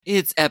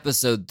It's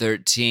episode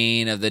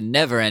 13 of the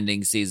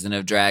never-ending season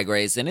of Drag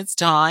Race, and it's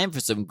time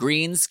for some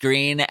green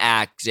screen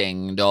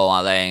acting,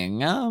 darling.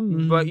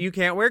 But you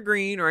can't wear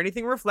green or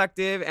anything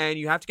reflective, and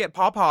you have to get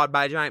paw-pawed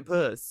by a giant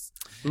puss.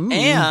 Ooh.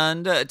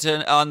 And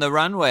on the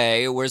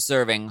runway, we're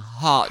serving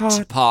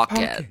hot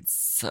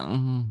pockets.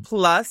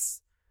 Plus,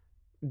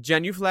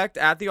 genuflect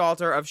at the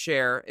altar of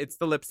Cher. It's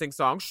the lip sync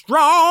song,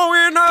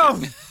 Strong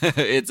Enough.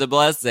 It's a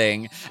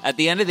blessing. At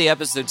the end of the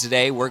episode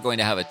today, we're going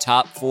to have a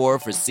top 4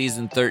 for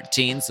season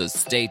 13, so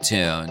stay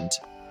tuned.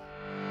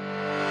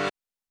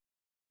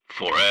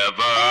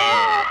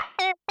 Forever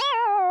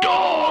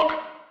Dog.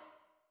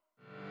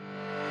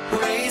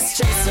 Race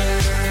Chaser.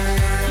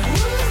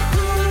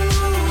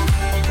 Woo-hoo.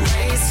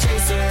 Race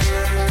Chaser.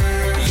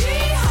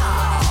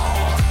 Yeehaw.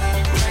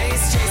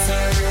 Race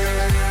Chaser.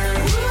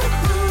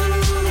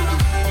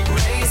 Woo-hoo.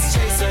 Race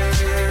Chaser.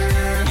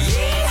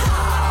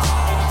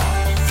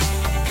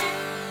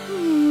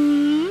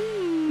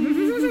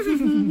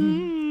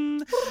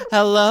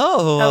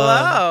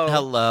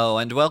 Hello,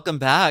 and welcome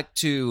back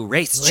to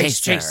Race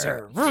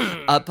Chaser,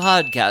 a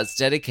podcast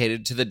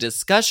dedicated to the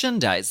discussion,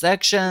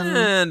 dissection,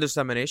 And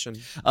dissemination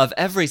of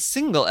every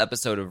single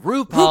episode of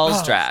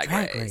RuPaul's Drag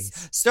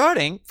Race,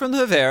 starting from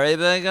the very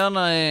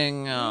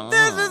beginning.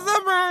 This is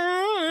the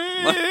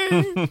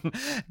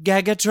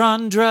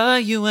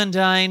Gagatrondra, you and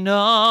I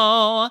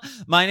know.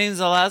 My name's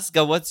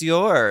Alaska. What's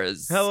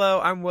yours? Hello,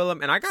 I'm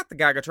Willem, and I got the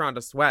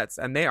Gagatronda sweats,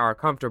 and they are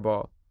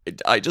comfortable.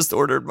 I just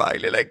ordered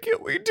mine, and I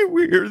can't wait to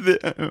wear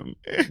them.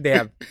 They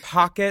have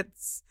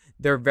pockets.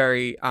 They're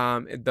very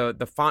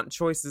the font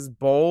choice is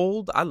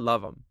bold. I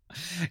love them.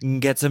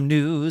 Get some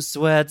new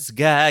sweats,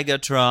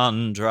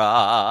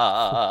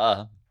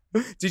 Gagatrondra.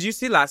 Did you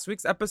see last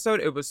week's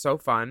episode? It was so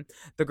fun.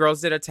 The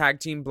girls did a tag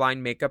team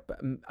blind makeup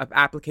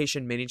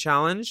application mini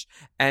challenge,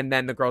 and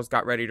then the girls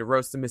got ready to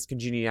roast the Miss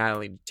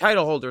Congeniality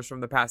title holders from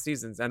the past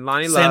seasons. And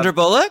Lonnie Sandra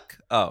Bullock?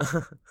 Oh.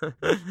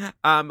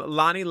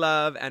 Lonnie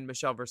Love and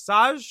Michelle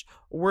Visage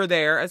were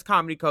there as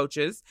comedy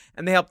coaches,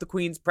 and they helped the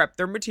queens prep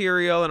their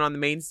material. And on the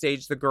main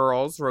stage, the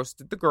girls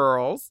roasted the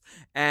girls,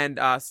 and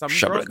some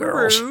girls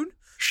were rude.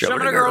 Some of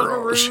the girls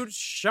were rude.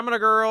 Some of the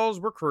girls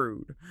were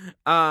crude.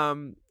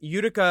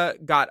 Utica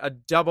got a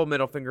double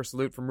middle finger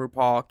salute from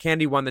RuPaul.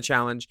 Candy won the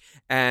challenge,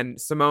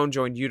 and Simone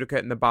joined Utica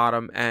in the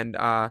bottom. And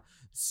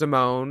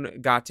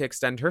Simone got to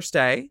extend her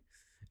stay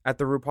at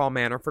the RuPaul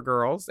Manor for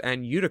girls,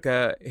 and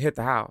Utica hit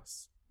the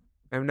house.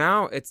 And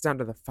now it's down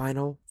to the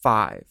final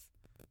 5.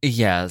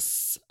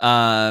 Yes.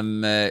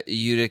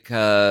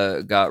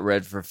 Utica got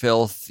read for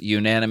filth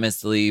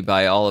unanimously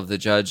by all of the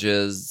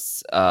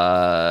judges,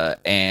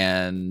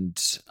 and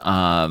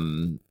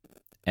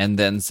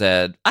then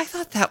said, I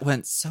thought that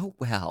went so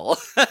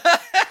well.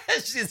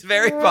 She's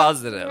very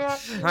positive.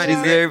 Honey,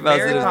 She's very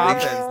Mary positive.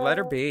 Poppins, let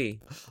her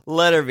be.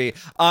 Let her be.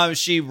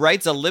 She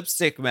writes a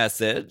lipstick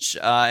message,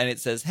 and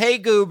it says, Hey,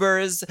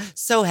 goobers,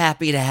 so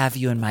happy to have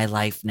you in my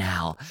life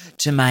now.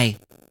 To my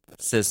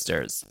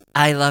sisters,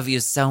 I love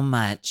you so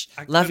much.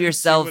 Love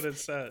yourself. See what it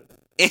said.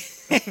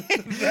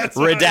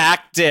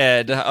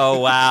 Redacted. Oh,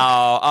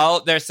 wow.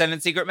 Oh, they're sending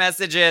secret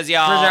messages,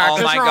 y'all.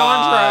 Oh, my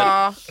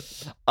God.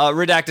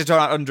 Redacted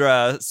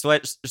Tondra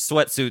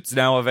sweatsuits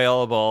now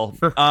available.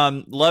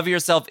 Love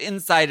yourself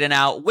inside and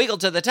out. Wiggle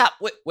to the top.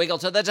 Wiggle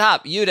to the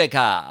top.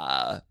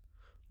 Utica.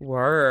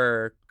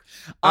 Work.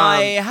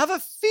 I have a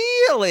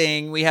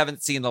feeling we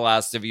haven't seen the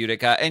last of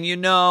Utica. And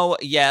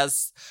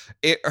yes,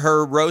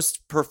 her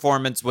roast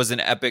performance was an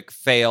epic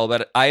fail,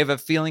 but I have a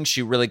feeling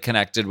she really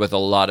connected with a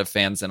lot of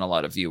fans and a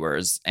lot of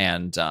viewers.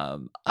 And I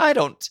have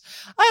a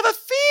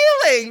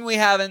feeling we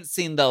haven't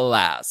seen the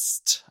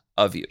last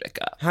of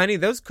Utica. Honey,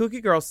 those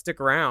cookie girls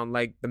stick around,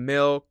 like the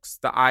Milks,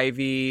 the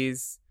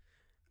Ivies.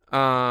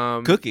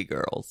 Cookie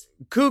girls.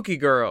 Kooky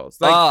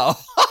girls. Like,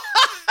 Oh.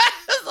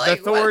 the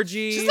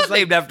Thorgies. She's not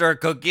named after a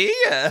cookie.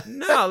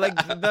 No, like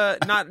the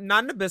not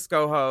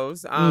Nabisco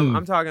hoes.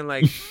 I'm talking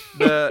like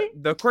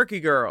the quirky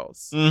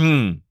girls.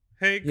 Mm-hmm.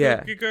 Hey, Yeah.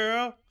 cookie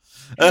girl.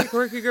 Hey,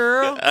 quirky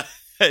girl.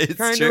 It's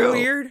Kind true. of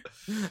weird.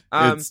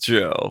 It's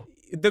true.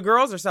 The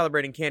girls are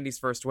celebrating Candy's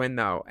first win,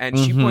 though, and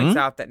she points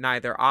out that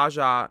neither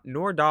Aja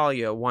nor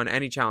Dahlia won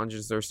any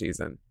challenges this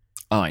season.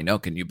 Oh, I know.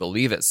 Can you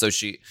believe it? So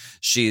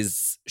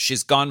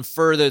she's gone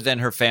further than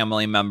her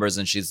family members,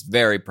 and she's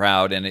very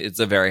proud, and it's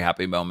a very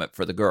happy moment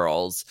for the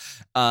girls.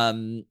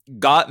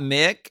 Got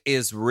Mick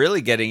is really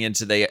getting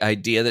into the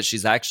idea that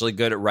she's actually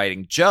good at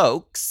writing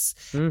jokes,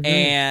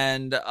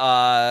 and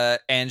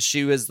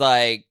she was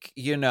like,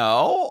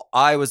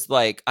 I was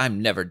like,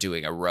 I'm never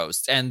doing a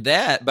roast,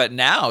 but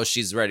now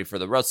she's ready for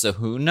the roast. So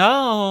who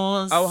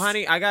knows? Oh,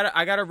 honey, I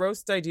got a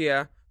roast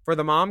idea for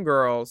the mom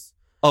girls.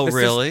 Oh,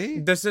 really?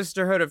 The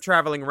Sisterhood of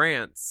Traveling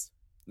Rants.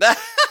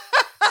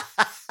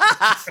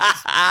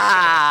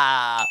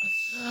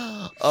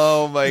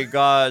 Oh my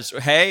gosh.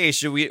 Hey,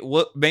 should we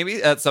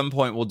maybe at some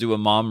point we'll do a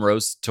mom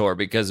roast tour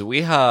because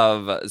we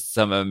have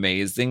some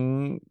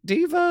amazing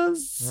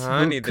divas.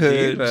 Honey, the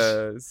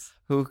divas.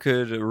 Who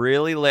could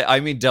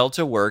really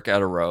Delta work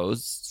at a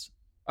roast.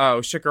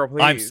 Oh, shit, girl,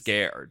 please. I'm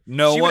scared.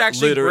 No She one would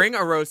actually literally bring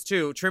a roast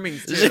too,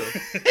 trimmings too.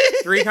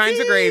 3 kinds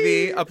of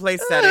gravy, a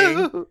place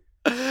setting.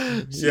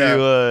 She Yeah.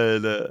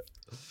 would.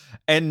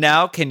 And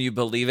now, can you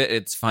believe it?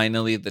 It's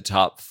finally the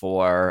top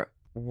 4.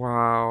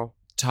 Wow.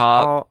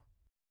 Top,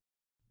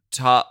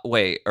 Oh,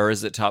 wait, or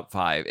is it top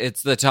 5?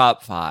 It's the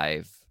top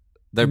 5.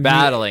 They're Yeah.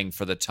 battling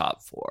for the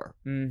top 4.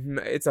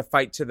 it's a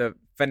fight to the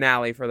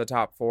finale for the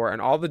top 4,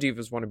 and all the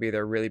divas want to be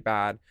there really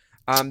bad.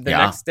 The Yeah.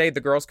 next day, the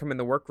girls come in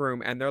the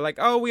workroom, and they're like,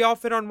 "Oh, we all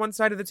fit on one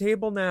side of the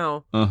table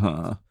now,"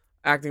 Uh-huh.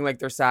 acting like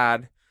they're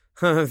sad.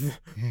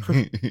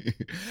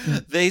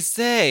 They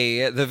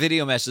say, the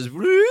video meshes,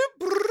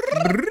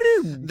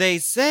 they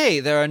say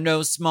there are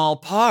no small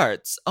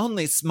parts,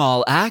 only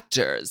small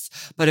actors.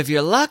 But if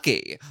you're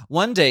lucky,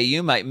 one day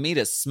you might meet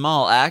a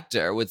small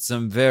actor with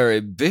some very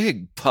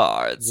big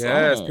parts.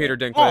 Yes, Peter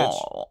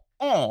Dinklage.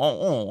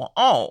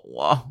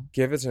 Oh.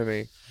 Give it to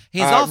me.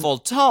 He's awful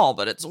tall,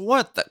 but it's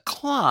worth the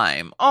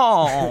climb.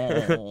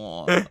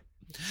 Oh.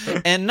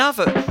 Enough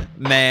of,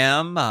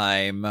 ma'am,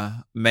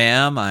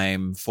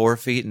 I'm 4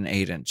 feet and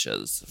 8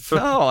 inches.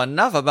 Oh,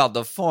 enough about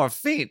the 4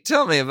 feet.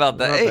 Tell me about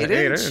the About 8 the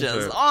 8 inches.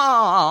 inches.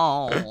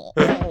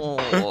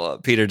 Oh.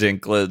 Peter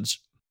Dinklage.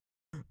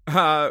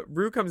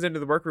 Rue comes into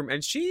the workroom,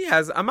 and she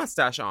has a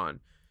mustache on.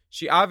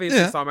 She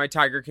obviously saw my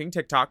Tiger King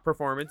TikTok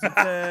performance and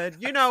said,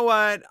 "You know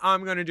what?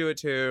 I'm gonna do it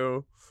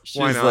too."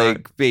 Why She's not?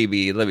 like,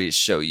 baby, let me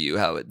show you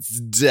how it's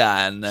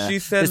done. She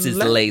said, this is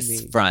 "Let lace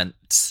me."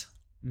 front.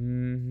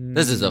 Mhm.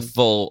 This is a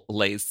full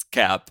lace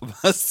cap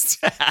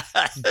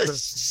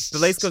mustache. The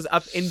lace goes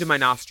up into my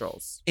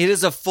nostrils. It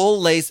is a full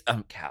lace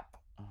cap.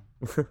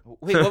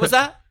 Wait, what was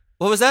that?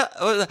 What was that?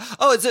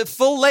 Oh, it's a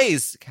full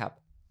lace cap.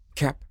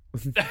 Cap.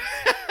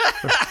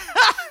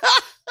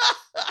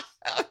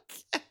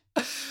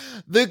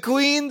 The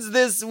queens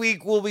this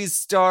week will be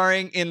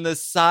starring in the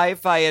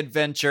sci-fi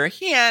adventure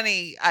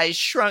Honey, I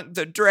Shrunk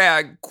the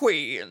Drag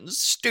Queen.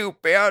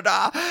 Stupid.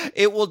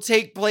 It will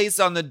take place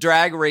on the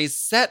Drag Race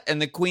set, and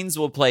the queens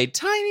will play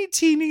tiny,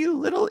 teeny,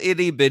 little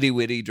itty-bitty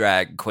witty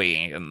drag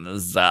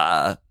queens.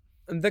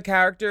 The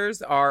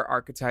characters are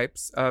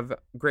archetypes of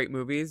great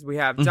movies. We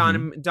have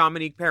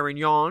Dominique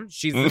Perignon.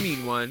 She's the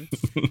mean one.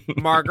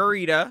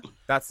 Margarita,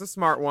 that's the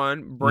smart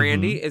one.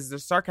 Brandy is the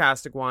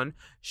sarcastic one.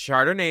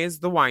 Chardonnay is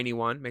the whiny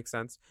one. Makes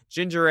sense.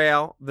 Ginger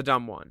Ale, the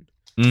dumb one.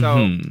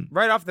 So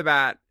right off the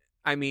bat,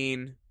 I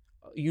mean,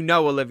 you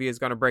know Olivia is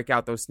going to break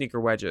out those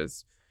sneaker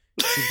wedges.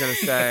 She's going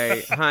to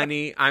say,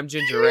 "Honey, I'm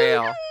Ginger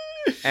Ale."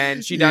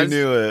 And she does. You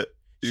knew it.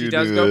 She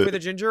does go for the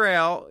ginger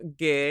ale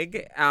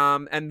gig,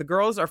 and the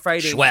girls are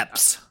fighting.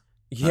 Schweppes.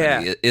 Yeah.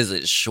 Honey, is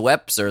it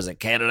Schweppes or is it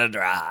Canada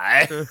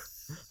Dry?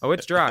 Oh,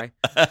 it's dry.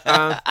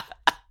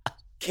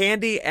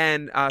 Candy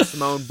and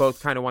Simone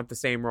both kind of want the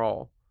same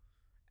role,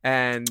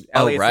 and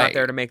Elliot's not right.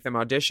 there to make them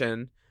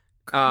audition.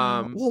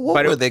 Well, what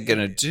but were it- they going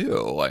to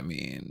do? I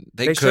mean,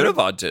 they They could have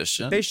should've-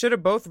 auditioned. They should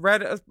have both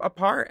read a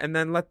part and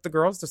then let the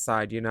girls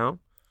decide. You know,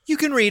 You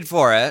can read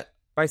for it.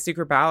 by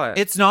secret ballot.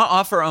 It's not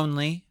offer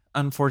only,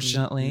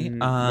 unfortunately.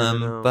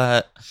 No.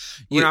 But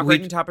We're not we'd,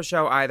 breaking top of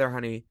show either,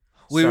 honey.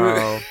 we So-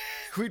 were-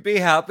 we'd be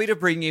happy to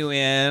bring you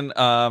in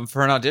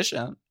for an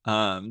audition.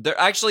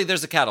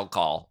 There's a cattle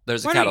call.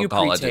 There's a Why don't cattle you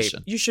call pre-tape?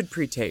 audition. You should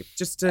pre-tape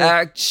just to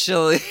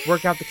Actually,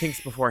 work out the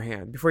kinks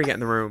beforehand before you get in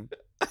the room.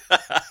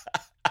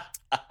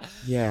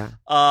 Yeah.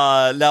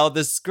 now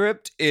the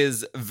script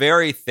is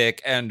very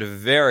thick and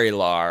very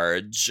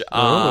large.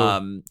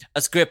 A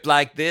script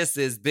like this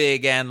is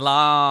big and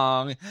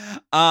long.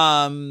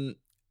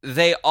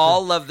 They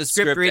all love the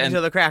Script script reading and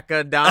till the crack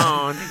of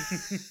dawn.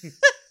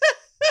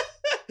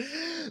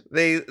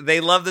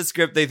 they love the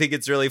script. They think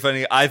it's really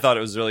funny. I thought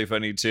it was really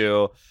funny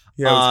too.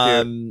 Yeah, it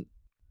was cute. Um,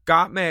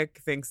 Gottmik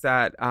thinks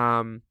that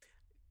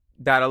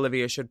that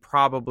Olivia should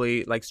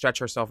probably like stretch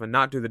herself and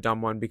not do the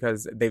dumb one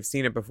because they've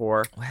seen it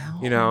before. well,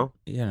 You know?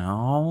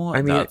 I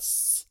mean,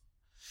 that's-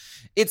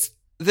 it's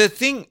the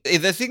thing.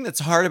 The thing that's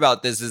hard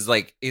about this is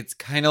like it's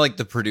kind of like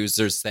the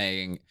producers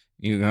saying,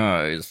 "You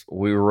guys,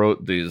 we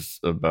wrote these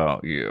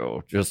about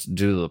you. Just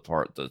do the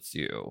part that's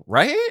you."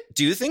 Right?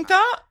 Do you think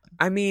that?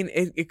 I mean,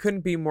 it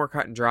couldn't be more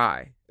cut and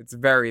dry. It's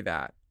very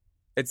that.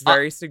 It's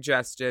very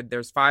suggested.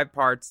 There's 5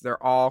 parts.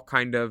 They're all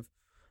kind of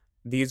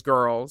these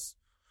girls.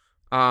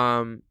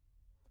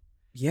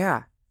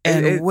 Yeah.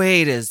 And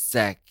wait a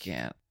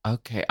second.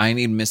 Okay, I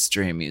need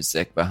mystery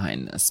music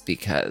behind this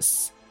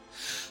because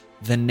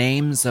the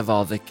names of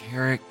all the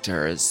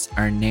characters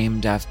are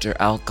named after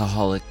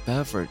alcoholic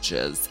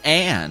beverages.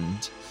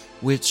 And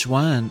which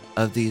one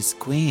of these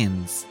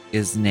queens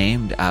is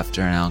named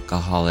after an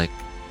alcoholic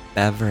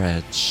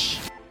beverage?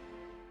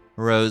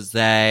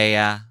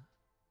 Rosé.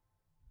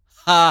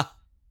 Ha.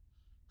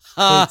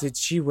 Ha. Wait, did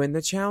she win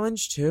the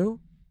challenge too?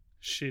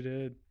 She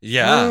did.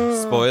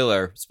 Yeah,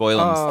 spoiler.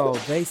 Spoilers. Oh,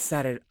 they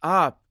set it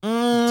up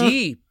Mm.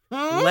 deep,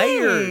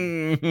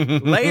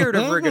 layered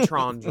of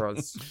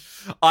rigatondras.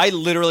 I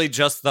literally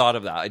just thought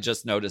of that. I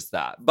just noticed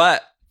that.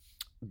 But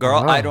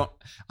Girl, Oh. I don't.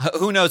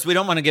 Who knows? We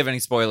don't want to give any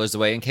spoilers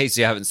away in case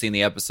you haven't seen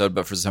the episode,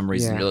 but for some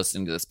reason Yeah. you're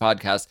listening to this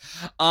podcast.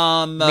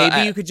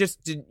 Maybe you could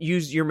just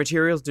use your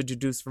materials to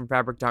deduce from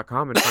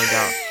fabric.com and find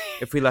out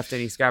if we left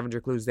any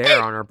scavenger clues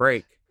there on our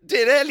break.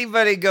 Did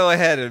anybody go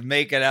ahead and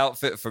make an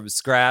outfit from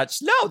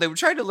scratch? No, they were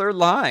trying to learn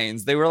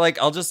lines. They were like,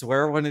 I'll just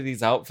wear one of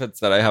these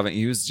outfits that I haven't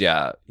used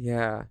yet.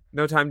 Yeah.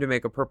 No time to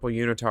make a purple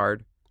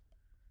unitard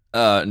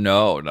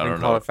No. and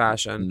call it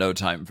fashion. No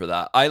time for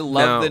that. I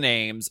love No. the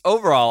names.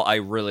 Overall, I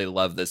really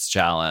love this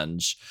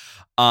challenge.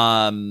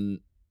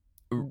 What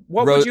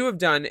Ro- would you have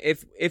done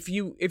if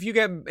you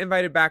get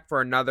invited back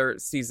for another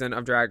season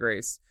of Drag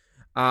Race?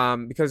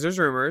 Because there's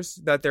rumors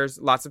that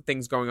there's lots of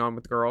things going on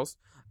with girls.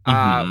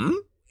 Mhm.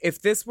 If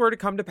this were to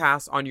come to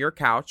pass on your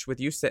couch with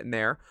you sitting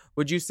there,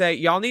 would you say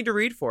y'all need to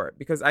read for it?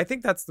 Because I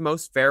think that's the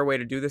most fair way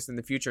to do this in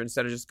the future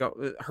instead of just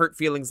go hurt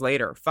feelings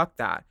later. Fuck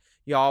that.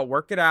 Y'all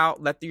work it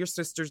out. Let your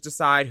sisters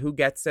decide who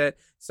gets it,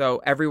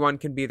 so everyone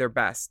can be their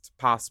best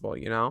possible.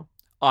 You know.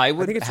 I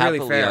would think it's really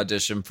happily fair.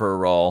 audition for a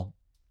role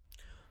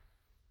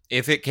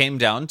if it came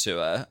down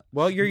to it.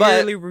 Well, your But-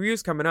 yearly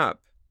review's coming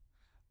up.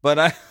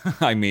 But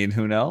I mean,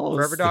 who knows?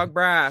 Forever Dog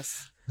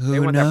Brass. Who They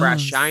want that brass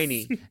knows?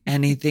 shiny.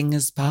 Anything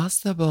is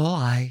possible.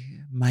 I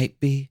might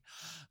be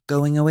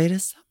going away to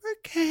summer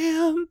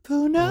camp.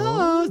 Who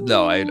knows?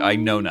 No, I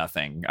know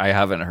nothing. I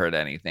haven't heard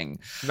anything.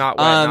 Not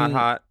wet, not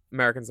hot.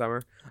 American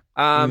summer.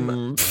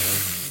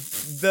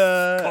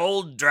 The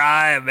Cold,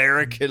 dry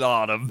American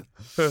autumn.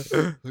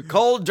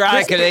 Cold,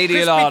 dry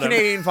Canadian crispy autumn.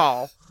 Canadian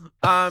fall.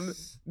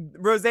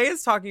 Rose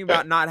is talking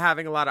about not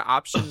having a lot of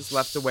options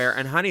left to wear,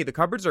 and honey, the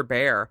cupboards are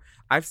bare.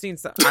 I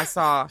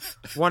saw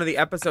one of the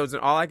episodes,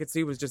 and all I could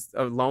see was just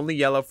a lonely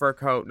yellow fur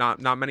coat. Not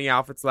many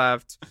outfits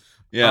left.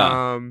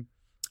 Yeah.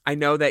 I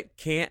know that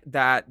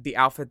the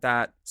outfit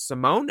that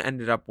Simone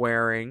ended up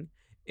wearing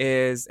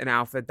is an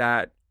outfit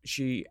that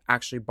she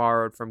actually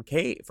borrowed from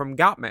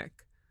Gottmik.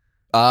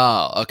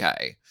 Oh,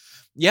 okay.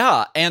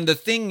 Yeah, and the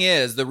thing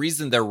is, the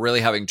reason they're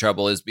really having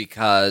trouble is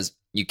because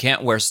you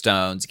can't wear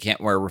stones, you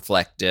can't wear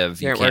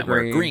reflective, you can't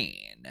wear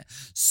green.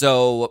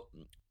 So,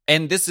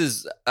 and this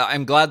is,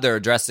 I'm glad they're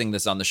addressing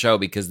this on the show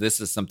because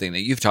this is something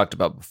that you've talked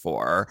about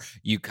before.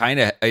 You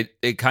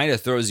it kind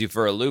of throws you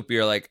for a loop.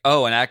 You're like,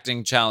 oh, an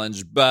acting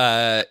challenge,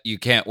 but you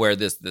can't wear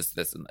this,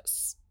 and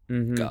this.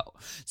 Mm-hmm. Go.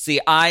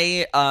 See,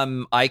 I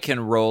can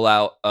roll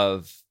out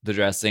of the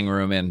dressing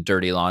room in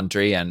dirty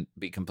laundry and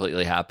be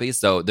completely happy.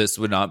 So this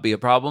would not be a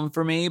problem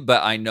for me.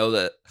 But I know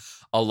that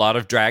a lot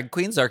of drag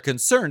queens are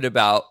concerned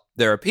about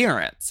their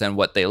appearance and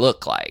what they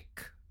look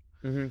like.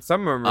 Mm-hmm.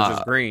 Some of them are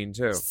just green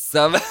too.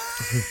 Some.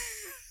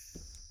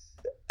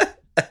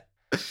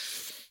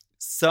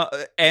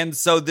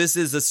 So this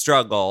is a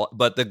struggle,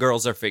 but the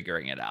girls are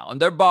figuring it out and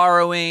they're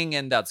borrowing,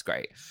 and that's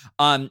great.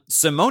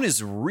 Simone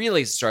is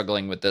really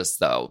struggling with this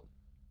though.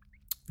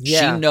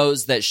 Yeah. She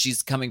knows that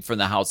she's coming from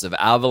the House of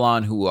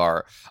Avalon, who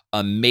are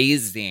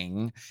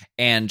amazing,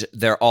 and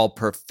they're all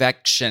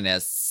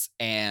perfectionists,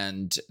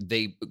 and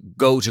they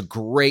go to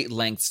great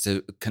lengths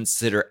to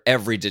consider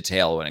every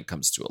detail when it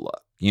comes to a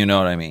look. You know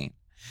what I mean?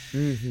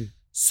 Mm-hmm.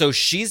 So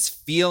she's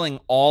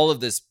feeling all of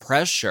this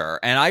pressure,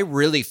 and I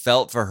really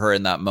felt for her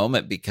in that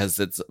moment because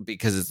I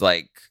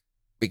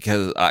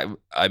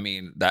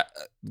mean that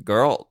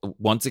girl,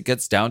 once it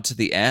gets down to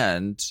the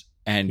end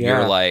and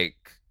you're like,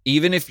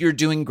 even if you're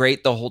doing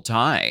great the whole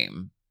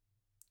time,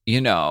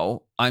 you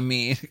know, I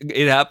mean,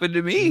 it happened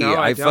to me. No,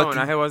 I don't.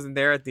 I wasn't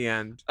there at the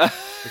end. It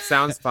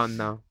sounds fun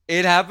though.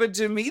 It happened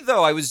to me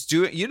though. I was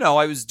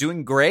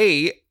doing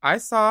great. I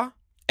saw.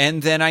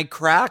 And then I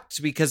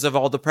cracked because of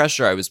all the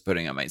pressure I was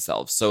putting on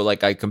myself. So,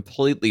 like, I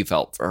completely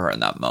felt for her in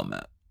that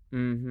moment.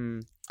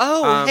 Mm-hmm.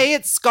 Oh, hey,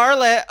 it's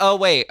Scarlett. Oh,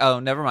 wait. Oh,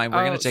 never mind.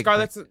 We're going to take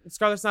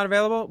Scarlett's not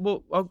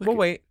available? We'll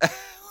wait.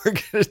 We're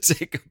going to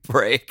take a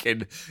break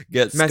and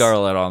get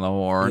Scarlett on the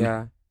horn.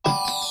 Yeah.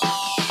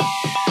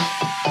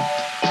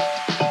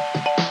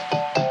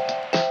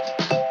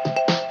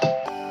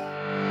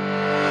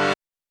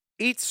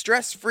 Eat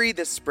stress-free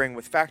this spring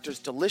with Factor's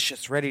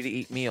delicious,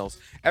 ready-to-eat meals.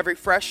 Every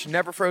fresh,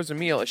 never-frozen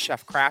meal is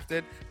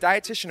chef-crafted,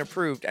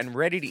 dietitian-approved, and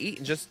ready to eat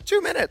in just 2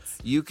 minutes.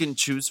 You can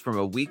choose from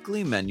a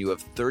weekly menu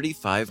of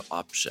 35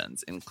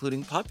 options,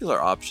 including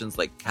popular options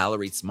like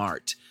Calorie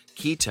Smart,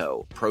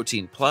 Keto,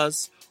 Protein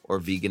Plus, or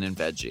Vegan and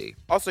Veggie.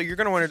 Also, you're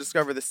going to want to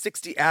discover the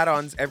 60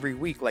 add-ons every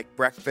week, like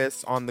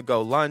breakfast,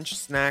 on-the-go lunch,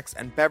 snacks,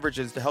 and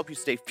beverages to help you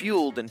stay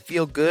fueled and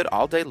feel good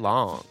all day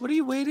long. What are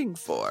you waiting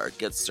for?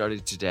 Get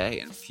started today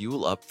and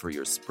fuel up for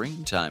your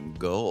springtime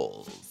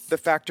goals. The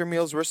Factor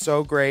meals were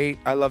so great.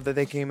 I love that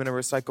they came in a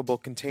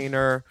recyclable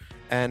container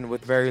and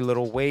with very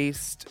little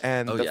waste.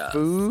 And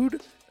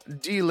food,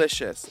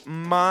 delicious.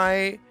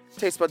 My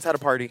taste buds had a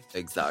party.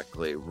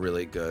 Exactly.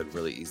 Really good.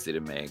 Really easy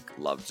to make.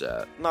 Loved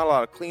it. Not a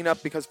lot of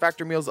cleanup because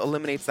Factor Meals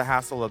eliminates the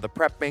hassle of the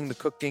prepping, the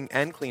cooking,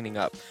 and cleaning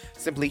up.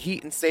 Simply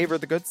heat and savor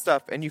the good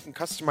stuff, and you can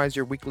customize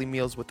your weekly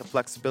meals with the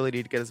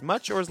flexibility to get as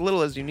much or as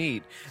little as you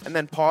need, and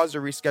then pause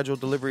or reschedule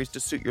deliveries to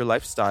suit your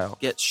lifestyle.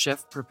 Get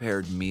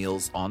chef-prepared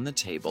meals on the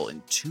table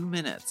in 2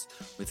 minutes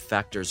with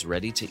Factor's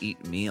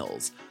ready-to-eat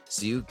meals.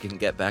 so you can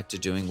get back to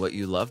doing what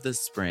you love this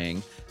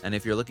spring. And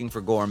if you're looking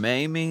for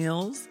gourmet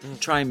meals,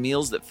 try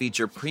meals that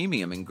feature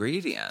premium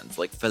ingredients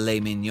like filet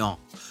mignon,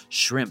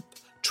 shrimp,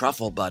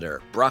 truffle butter,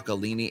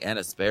 broccolini, and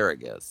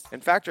asparagus.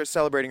 And Factor is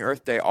celebrating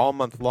Earth Day all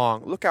month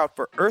long. Look out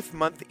for Earth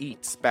Month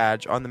Eats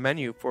badge on the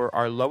menu for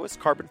our lowest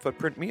carbon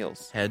footprint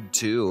meals. Head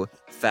to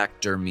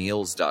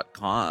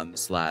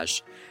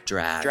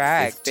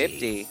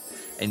factormeals.com/drag50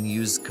 and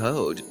use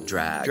code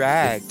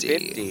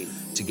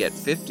DRAG50 to get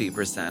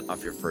 50%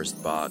 off your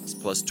first box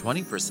plus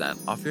 20%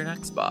 off your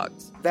next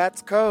box.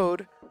 That's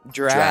code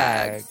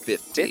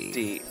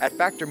DRAG50 at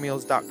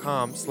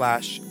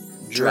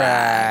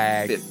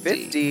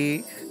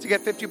factormeals.com/drag50 to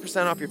get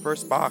 50% off your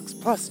first box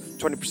plus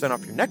 20%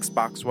 off your next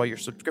box while your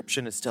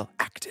subscription is still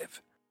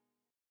active.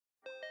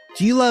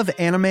 Do you love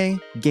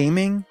anime,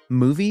 gaming,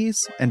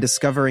 movies, and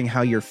discovering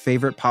how your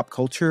favorite pop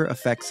culture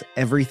affects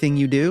everything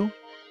you do?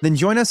 Then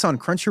join us on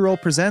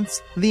Crunchyroll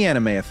Presents The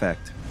Anime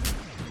Effect.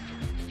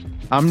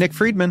 I'm Nick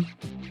Friedman.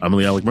 I'm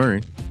Lee Alec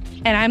Murray.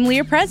 And I'm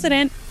Leah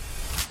President.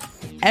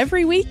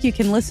 Every week, you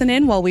can listen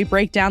in while we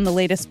break down the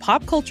latest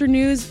pop culture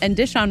news and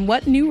dish on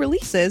what new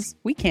releases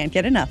we can't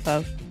get enough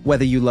of.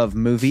 Whether you love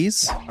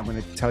movies, I'm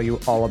going to tell you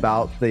all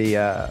about the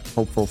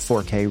hopeful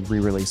 4K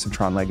re-release of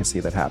Tron Legacy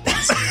that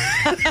happens.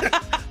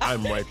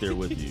 I'm right there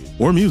with you.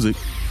 Or music.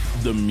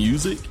 The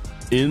music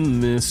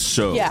in this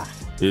show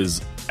is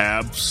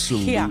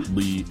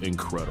absolutely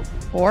incredible.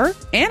 Or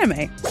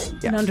anime.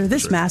 And under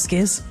this mask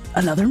is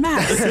another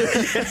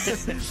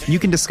mask. You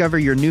can discover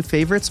your new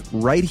favorites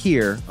right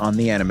here on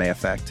The Anime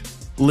Effect.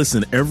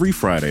 Listen every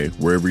Friday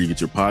wherever you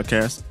get your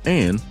podcasts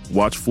and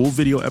watch full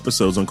video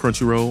episodes on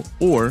Crunchyroll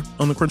or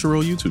on the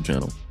Crunchyroll YouTube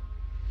channel.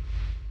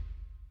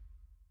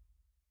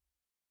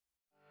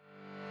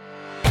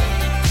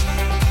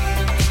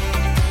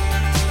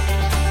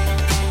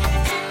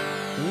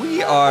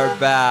 We are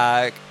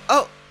back.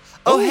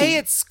 Oh, hey,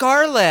 it's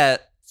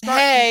Scarlett.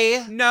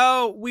 Hey.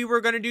 No, we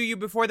were going to do you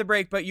before the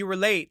break, but you were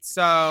late,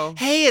 so...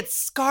 Hey, it's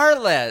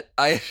Scarlett.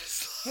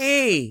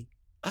 Hey.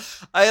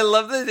 I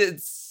love that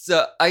it's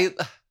I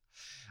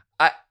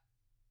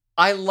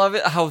love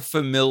it how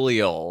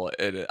familial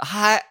it is.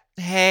 Hi,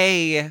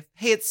 hey,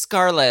 it's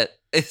Scarlett.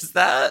 Is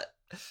that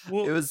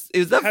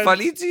is that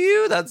funny to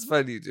you? That's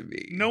funny to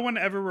me. No one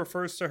ever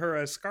refers to her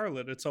as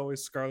Scarlett. It's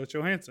always Scarlett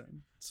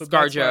Johansson. So Scarjo.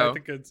 that's why I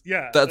think it's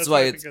That's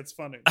why I think it's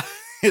funny.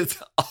 It's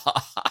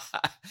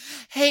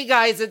hey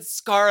guys, it's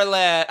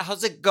Scarlett.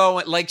 How's it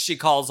going? Like she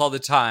calls all the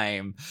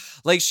time.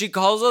 Like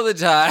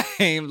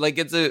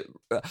it's a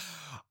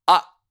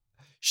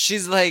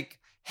she's like,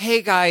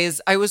 hey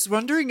guys, I was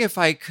wondering if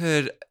I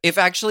could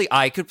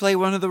play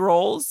one of the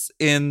roles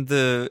in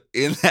the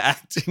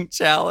acting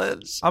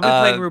challenge. I'll be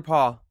playing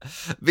RuPaul.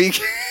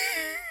 Because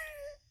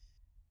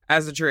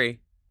as a tree.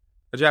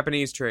 A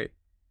Japanese tree.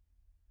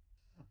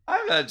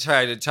 I'm not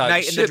trying to talk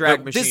Night shit, in the Drag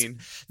but Machine.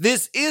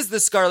 This is the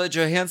Scarlett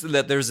Johansson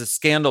that there's a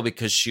scandal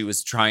because she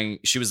was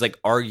like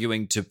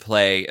arguing to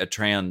play a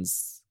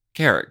trans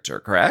character,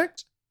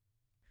 correct?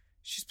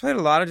 She's played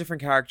a lot of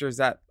different characters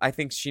that I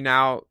think she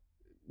now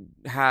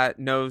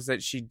knows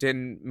that she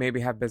didn't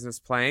maybe have business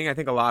playing. I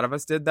think a lot of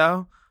us did,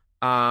 though.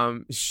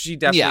 She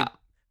definitely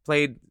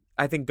played,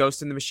 I think,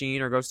 Ghost in the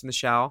Machine or Ghost in the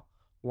Shell.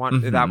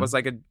 That was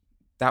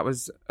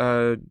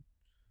an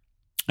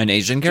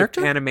Asian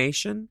character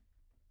animation.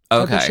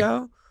 Okay. Of the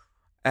show.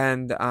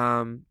 And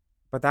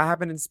but that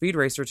happened in Speed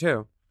Racer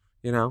too,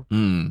 you know?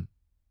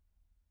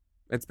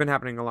 It's been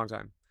happening a long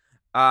time.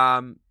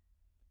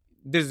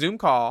 The Zoom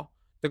call,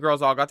 the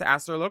girls all got to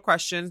ask their little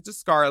questions to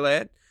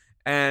Scarlett,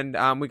 and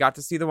we got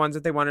to see the ones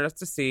that they wanted us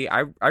to see.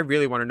 I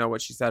really want to know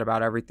what she said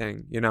about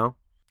everything, you know?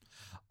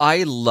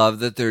 I love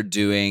that they're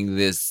doing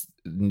this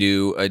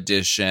new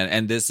edition,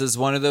 and this is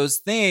one of those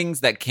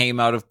things that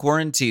came out of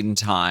quarantine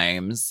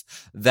times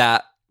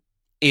that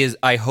is,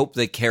 I hope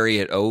they carry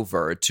it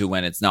over to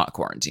when it's not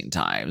quarantine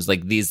times.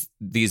 Like these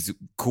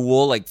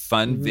cool, like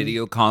fun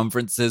video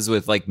conferences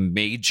with like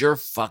major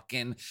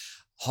fucking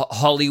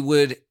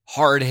Hollywood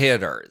hard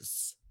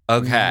hitters.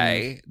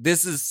 Okay.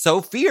 This is so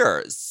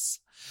fierce.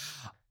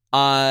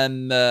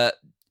 Scarlett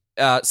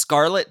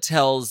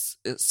tells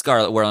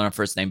Scarlett, we're on a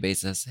first name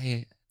basis.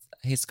 Hey,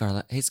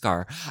 Scarlett. Hey,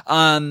 Scar.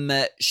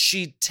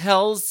 She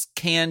tells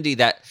Candy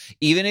that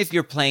even if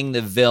you're playing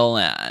the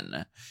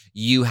villain,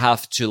 you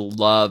have to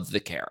love the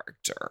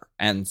character.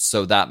 And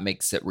so that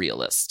makes it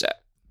realistic.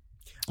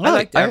 I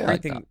liked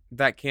everything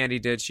that Candy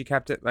did. She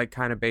kept it like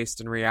kind of based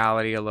in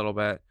reality a little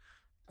bit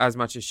as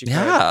much as she could.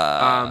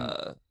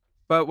 Yeah.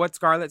 But what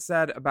Scarlett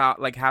said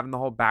about like having the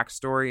whole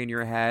backstory in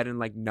your head and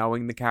like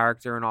knowing the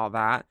character and all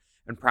that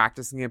and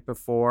practicing it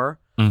before,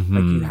 like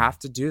you have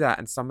to do that.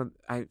 And some of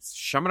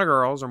the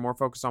girls are more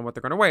focused on what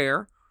they're going to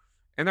wear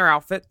and their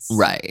outfits.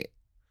 Right.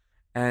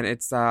 And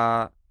it's,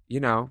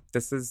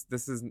 this is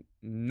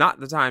not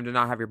the time to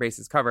not have your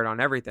bases covered on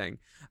everything.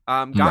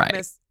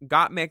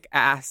 Gottmik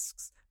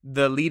asks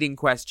the leading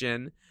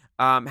question,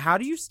 how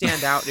do you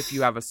stand out if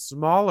you have a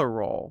smaller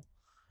role?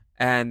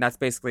 And that's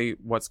basically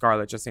what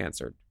Scarlett just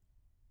answered.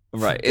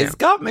 Right. Is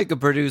Gottmik a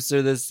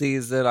producer this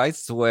season? I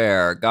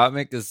swear.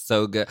 Gottmik is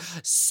so good.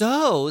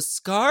 So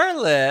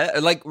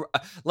Scarlett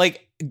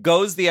like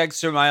goes the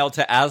extra mile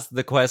to ask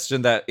the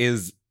question that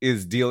is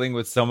dealing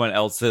with someone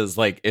else's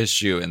like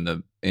issue in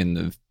the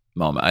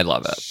moment. I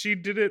love it. She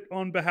did it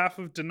on behalf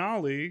of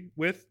Denali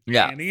with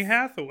Yeah. Annie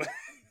Hathaway.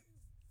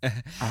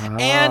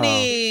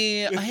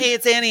 Annie. Hey,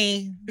 it's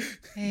Annie.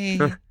 Hey.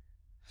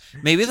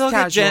 Maybe they'll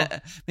get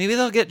Jen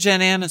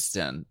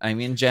Aniston. I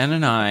mean, Jen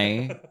and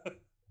I.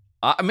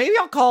 Maybe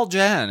I'll call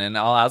Jen and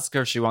I'll ask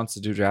her if she wants to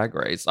do Drag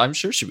Race. I'm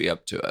sure she'd be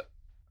up to it.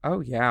 Oh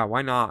yeah,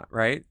 why not?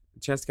 Right?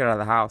 She has to get out of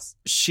the house.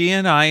 She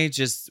and I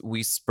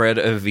we spread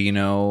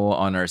Aveeno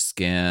on our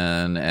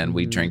skin and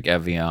we drink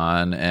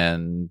Evian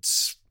and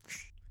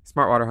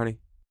Smart water, honey.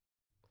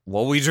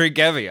 well, we drink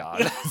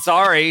Evian.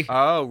 Sorry.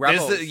 Oh,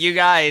 rebels. You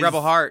guys.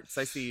 Rebel hearts.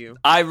 I see you.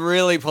 I'm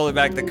really pulling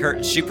back the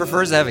curtain. She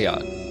prefers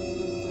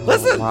Evian.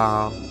 Listen.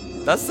 Wow.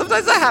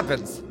 Sometimes that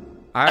happens.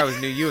 I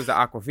always knew you as the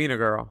Aquafina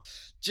girl.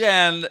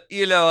 Jen,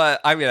 you know what?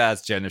 I'm going to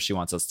ask Jen if she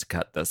wants us to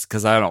cut this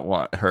because I don't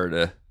want her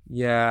to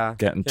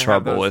get in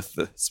trouble with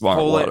the smart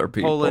water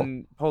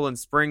people. Poland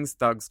Springs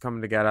thugs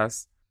coming to get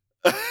us.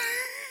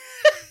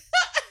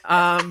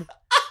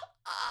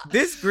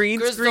 This green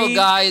Crystal screen.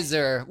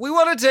 Geyser. We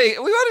want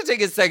to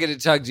take a second to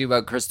talk to you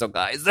about Crystal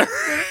Geyser.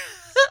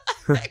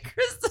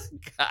 Crystal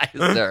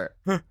Geyser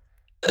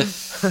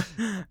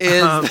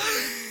is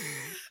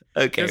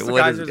okay. Crystal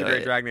What Geyser's is a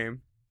great drag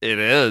name. It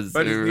is.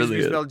 But it it's really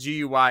is. spelled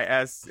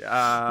Guys.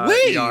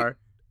 Wait,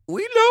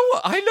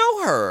 I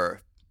know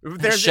her.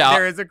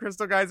 There is a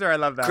Crystal Geyser. I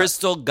love that.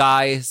 Crystal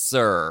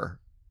Geyser.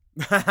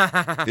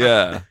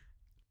 Yeah.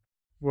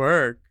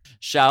 Work.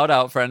 Shout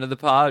out, friend of the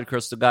pod,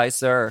 Crystal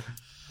Geyser.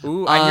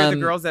 Ooh, I hear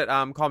the girls that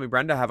Call Me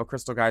Brenda have a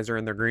Crystal Geyser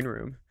in their green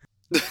room.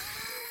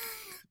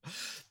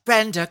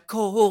 Brenda,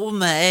 call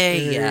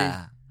me.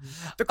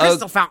 The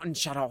crystal fountain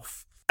shut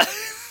off. Is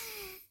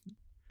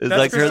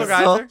That's that Crystal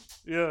Geyser?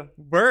 Yeah.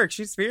 Work.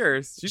 She's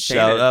fierce. She's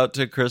Shout painted. out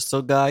to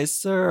Crystal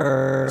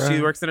Geyser.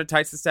 She works in a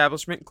tights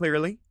establishment,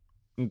 clearly.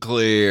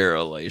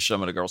 Clearly. Show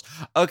me the girls.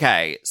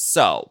 Okay,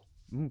 so.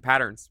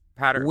 Patterns.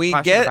 We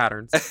get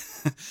patterns.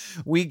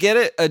 We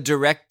get a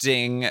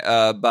directing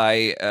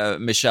by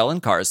Michelle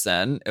and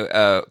Carson.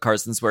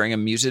 Carson's wearing a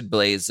muted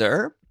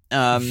blazer.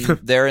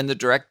 They're in the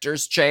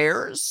director's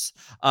chairs.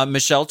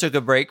 Michelle took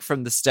a break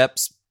from the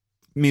Steps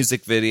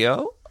music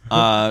video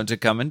to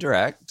come and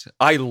direct.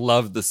 I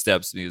love the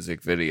Steps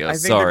music video. I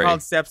think they're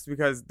called Steps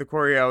because the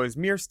choreo is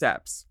mere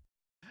steps.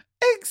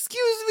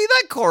 Excuse me,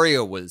 that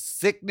choreo was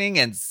sickening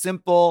and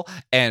simple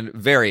and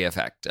very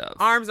effective.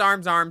 Arms,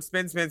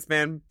 spin, spin,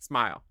 spin,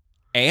 smile.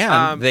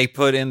 And they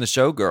put in the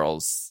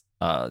showgirls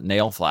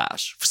nail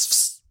flash.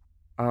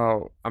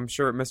 Oh, I'm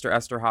sure Mr.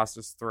 Esterhaus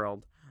is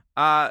thrilled.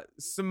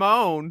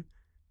 Simone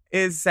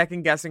is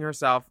second guessing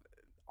herself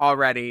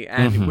already,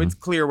 and it's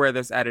clear where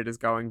this edit is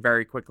going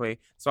very quickly.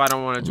 So I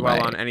don't want to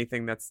dwell on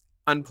anything that's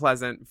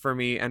unpleasant for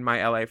me and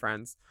my LA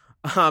friends.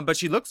 But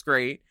she looks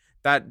great.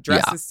 That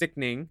dress is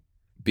sickening.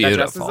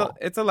 Beautiful. That dress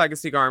it's a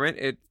legacy garment.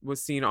 It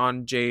was seen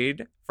on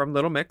Jade from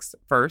Little Mix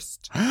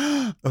first.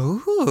 Ooh,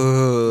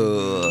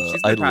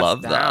 I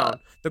love that.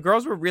 The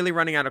girls were really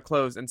running out of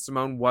clothes, and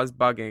Simone was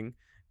bugging.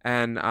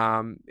 And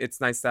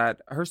it's nice that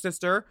her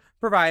sister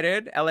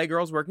provided LA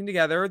girls working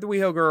together, the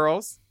WeHo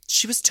girls.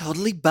 She was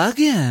totally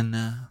bugging.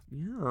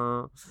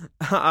 Yeah.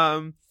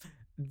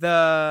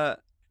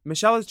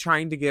 Michelle is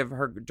trying to give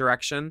her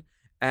direction,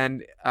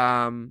 and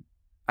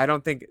I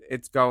don't think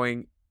it's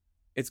going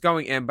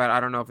in, but I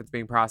don't know if it's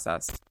being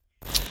processed.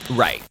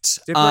 Right.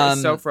 Dipper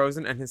is so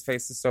frozen, and his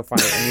face is so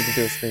funny. I need to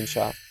do a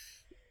screenshot.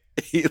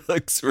 He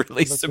looks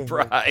really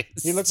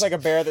surprised. He looks like a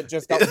bear that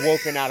just got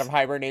woken out of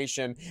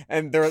hibernation,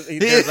 and there's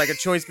like a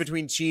choice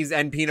between cheese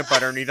and peanut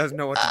butter, and he doesn't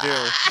know what to do.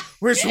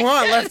 Which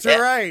one, left or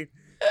right?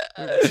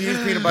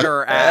 Cheese, peanut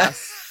butter, or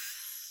ass?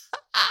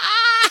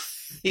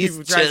 He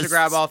tries to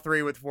grab all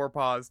three with 4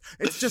 paws.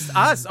 It's just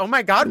us. Oh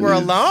my God, we're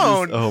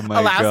alone. Oh my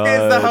Alaska God.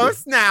 is the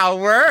host now.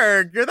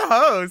 You're the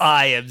host.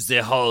 I am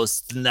the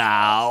host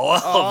now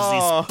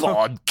of this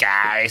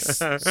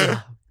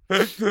podcast.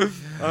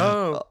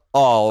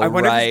 All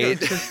right.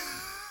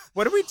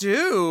 What do we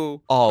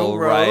do? All Go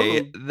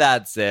right. rogue?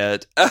 That's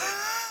it.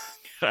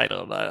 I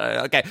don't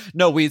know. Okay.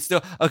 No, we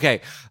still.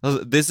 Okay.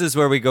 This is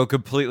where we go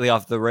completely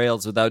off the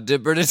rails without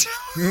Dipper to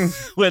tell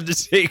when to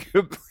take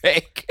a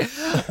break.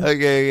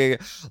 Okay.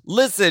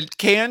 Listen,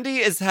 Candy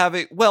is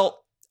having.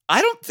 Well,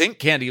 I don't think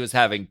Candy was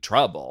having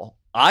trouble.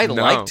 I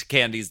liked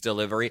Candy's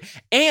delivery,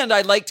 and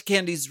I liked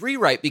Candy's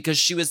rewrite because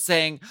she was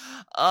saying,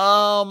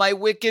 "Oh, my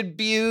wicked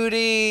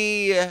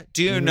beauty."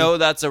 Do you know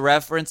that's a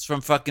reference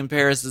from fucking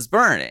Paris is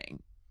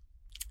Burning?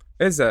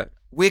 Is it?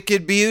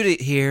 Wicked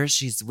Beauty. Here,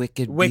 she's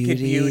Wicked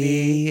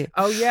Beauty.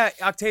 Oh, yeah.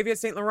 Octavia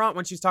St. Laurent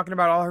when she's talking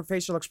about all her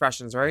facial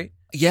expressions, right?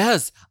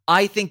 Yes.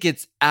 I think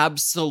it's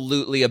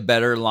absolutely a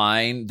better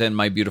line than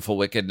My Beautiful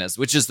Wickedness,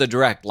 which is the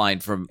direct line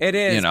from, It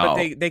is,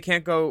 but they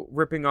can't go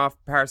ripping off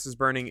Paris is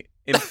Burning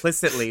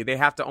implicitly. They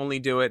have to only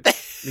do it,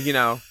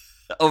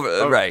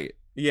 Right.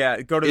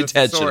 Yeah, go to the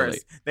Intentionally.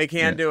 thesaurus. They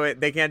can't do it.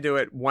 They can't do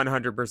it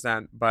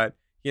 100%. But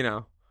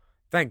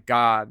thank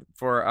God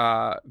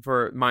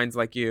for minds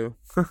like you.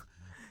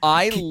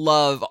 I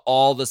love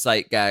all the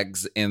sight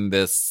gags in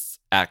this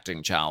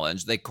acting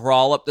challenge. They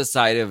crawl up the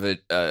side of an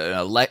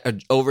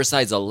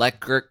oversized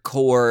electric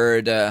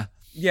cord.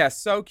 Yeah,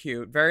 so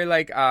cute. Very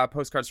like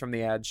Postcards from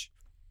the Edge.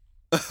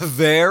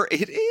 There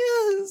it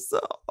is.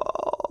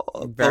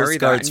 Oh, Very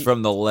postcards that.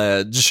 from the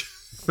ledge.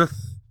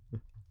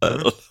 I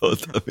don't know what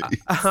that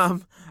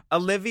means.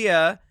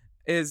 Olivia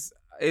is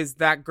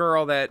that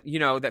girl that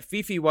that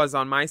Fifi was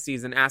on my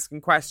season,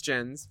 asking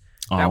questions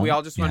that we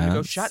all just wanted to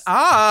go, shut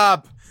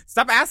up,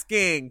 stop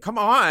asking, come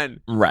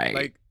on. Right.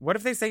 Like, what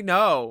if they say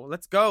no?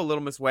 Let's go,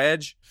 Little Miss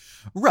Wedge.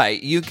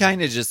 Right. You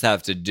kind of just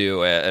have to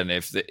do it, and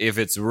if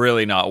it's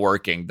really not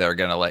working, they're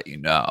gonna let you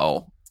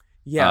know.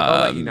 Yeah,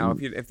 they'll let you know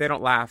if they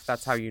don't laugh.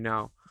 That's how you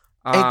know.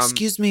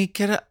 Excuse me,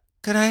 could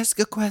I ask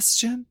a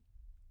question?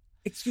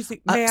 Excuse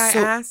me, may I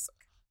ask?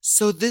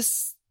 So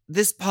this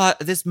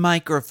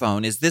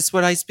microphone, is this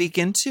what I speak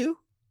into?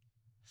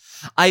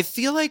 I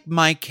feel like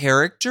my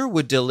character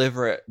would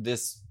deliver it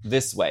this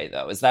way,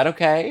 though. Is that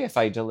okay if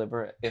I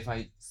deliver it? If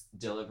I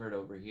deliver it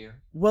over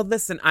here? Well,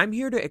 listen, I'm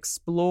here to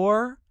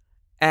explore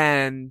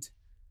and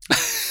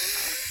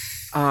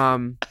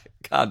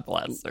God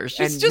bless her.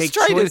 She's just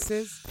trying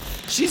choices.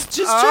 She's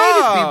just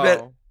trying to be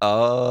better.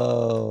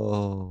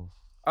 Oh.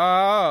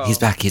 He's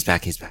back.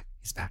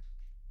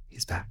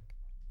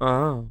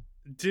 Oh.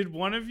 Did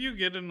one of you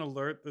get an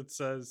alert that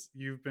says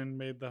you've been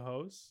made the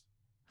host?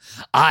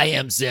 I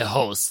am the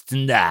host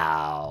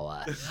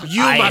now.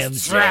 You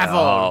must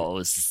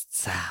travel.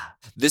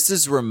 This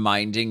is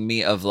reminding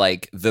me of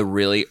like the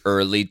really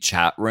early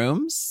chat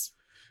rooms.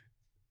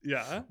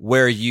 Yeah.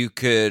 Where you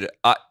could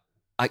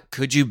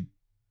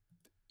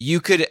you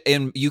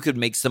could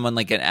make someone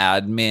like an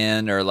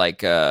admin or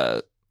like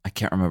I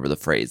can't remember the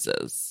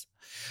phrases.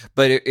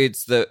 But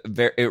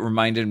it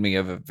reminded me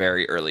of a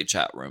very early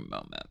chat room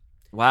moment.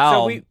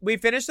 Wow. So we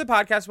finished the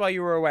podcast while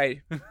you were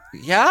away.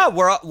 Yeah,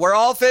 we're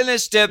all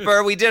finished,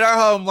 Dipper. We did our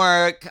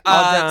homework.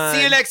 All done.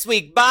 See you next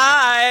week.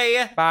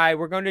 Bye. Bye.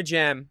 We're going to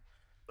gym.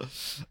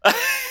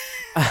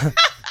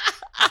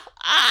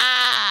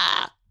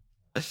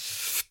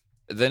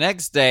 The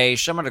next day,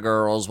 some of the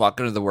girls walk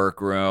into the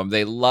workroom.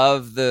 They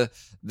love the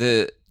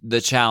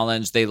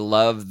challenge. They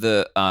love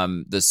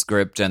the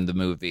script and the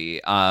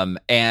movie.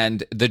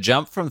 And the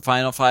jump from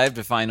Final 5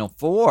 to Final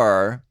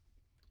 4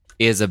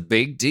 is a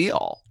big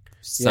deal.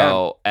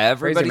 So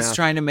everybody's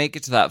trying to make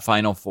it to that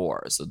Final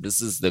 4. So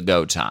this is the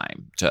go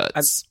time.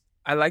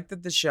 I like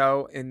that the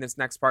show in this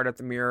next part at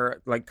the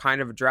Mirror like kind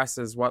of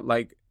addresses what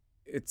like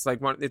it's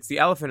the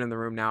elephant in the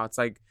room now. It's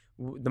like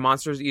the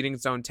monster's eating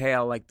its own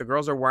tail. Like the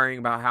girls are worrying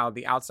about how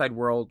the outside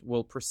world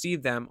will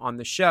perceive them on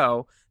the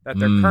show that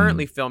they're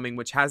currently filming,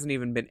 which hasn't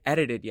even been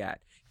edited yet.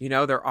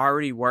 They're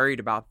already worried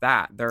about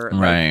that. They're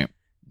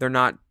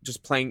not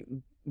just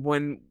playing.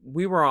 When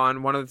we were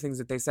on, one of the things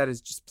that they said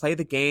is just play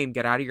the game,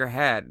 get out of your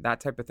head,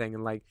 that type of thing.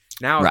 And like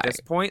now at this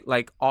point,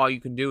 like all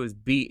you can do is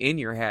be in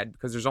your head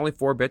because there's only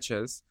 5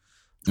 bitches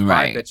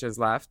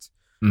left.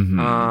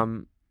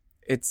 Mm-hmm.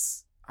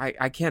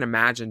 I can't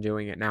imagine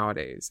doing it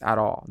nowadays at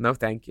all. No,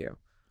 thank you.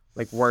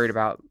 Like worried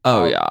about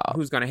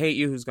who's gonna hate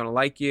you, who's gonna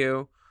like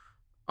you.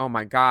 Oh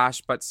my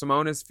gosh! But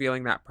Simona's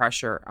feeling that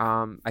pressure.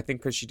 I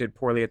think because she did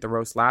poorly at the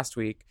roast last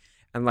week.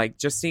 And like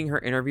just seeing her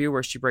interview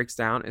where she breaks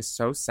down is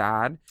so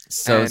sad.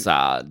 So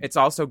sad. It's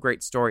also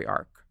great story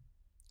arc.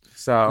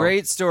 So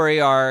great story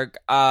arc.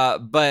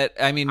 But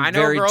I mean,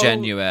 very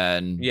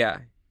genuine. Yeah.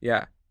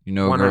 You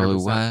know a girl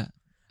who what?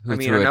 Who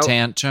threw a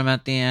tantrum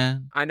at the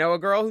end? I know a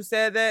girl who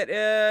said that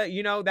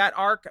that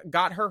arc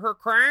got her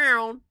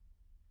crown.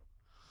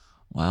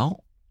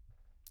 Well,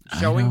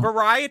 showing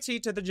variety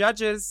to the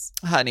judges.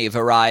 Honey,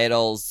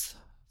 varietals.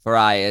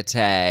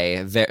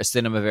 Variete,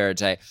 cinema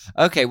verite.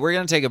 Okay, we're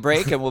going to take a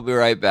break and we'll be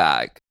right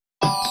back.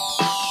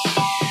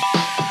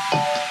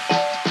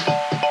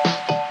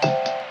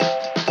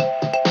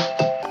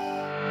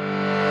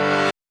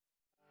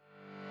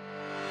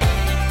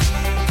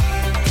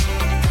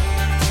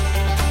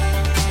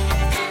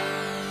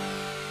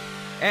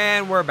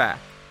 And we're back.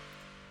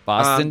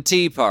 Boston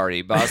Tea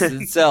Party,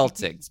 Boston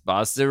Celtics,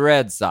 Boston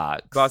Red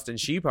Sox. Boston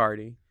She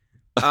Party.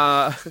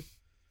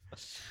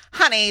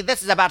 Honey,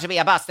 this is about to be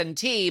a Boston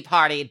Tea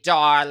Party,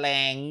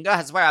 darling,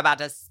 because we're about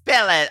to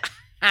spill it.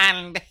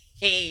 And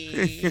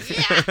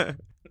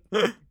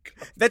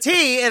the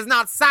tea is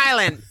not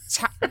silent.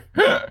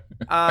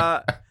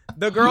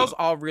 The girls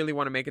all really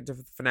want to make it to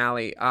the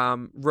finale.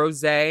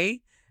 Rosé,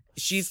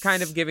 she's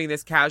kind of giving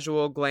this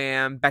casual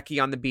glam, Becky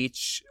on the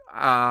beach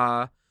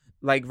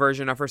like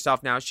version of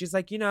herself now. She's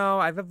like,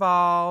 I've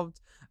evolved.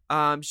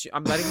 I'm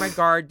letting my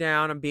guard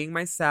down. I'm being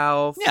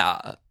myself.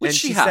 Yeah, which and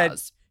she has. Said,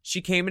 she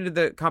came into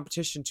the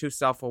competition too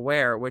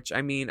self-aware, which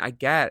I mean, I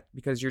get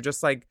because you're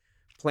just like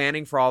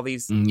planning for all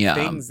these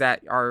things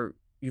that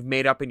you've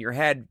made up in your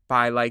head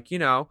by like,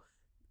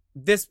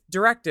 this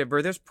directive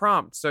or this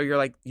prompt. So you're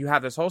like, you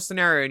have this whole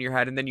scenario in your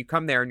head and then you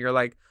come there and you're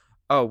like,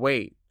 oh,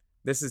 wait,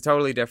 this is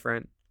totally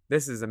different.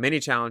 this is a mini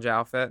challenge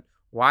outfit.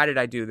 Why did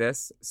I do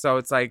this? So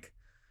it's like,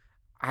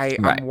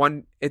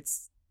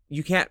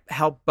 you can't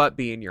help but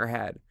be in your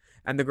head.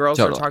 And the girls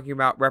are talking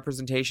about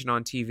representation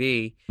on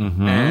TV.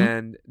 Mm-hmm.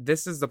 And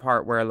this is the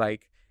part where,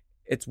 like,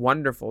 it's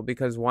wonderful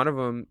because one of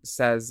them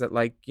says that,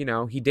 like, you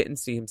know, he didn't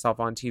see himself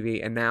on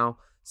TV and now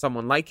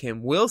someone like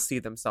him will see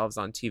themselves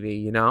on TV,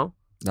 you know?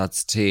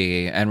 That's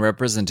tea. And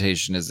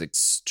representation is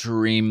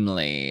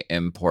extremely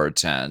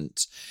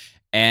important.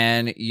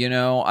 And, you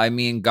know, I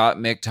mean,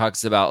 Gottmik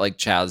talks about like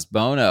Chaz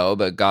Bono,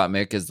 but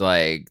Gottmik is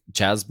like,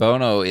 Chaz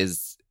Bono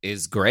is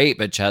great,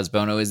 but Chaz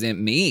Bono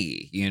isn't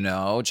me, you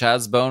know?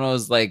 Chaz Bono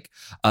is like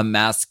a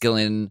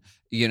masculine,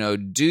 you know,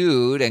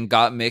 dude, and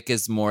Gottmik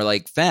is more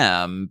like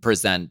femme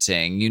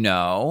presenting, you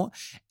know?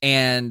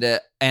 And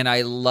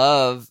I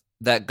love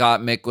that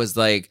Gottmik was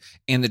like,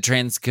 in the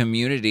trans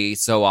community,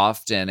 so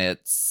often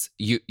it's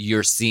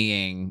you're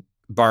seeing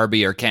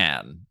Barbie or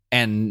Ken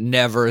and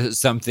never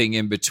something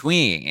in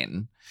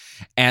between.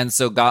 And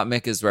so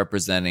Gottmik is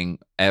representing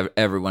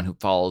everyone who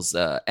falls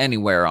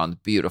anywhere on the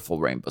beautiful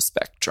rainbow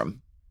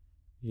spectrum.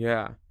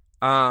 Yeah.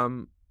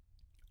 What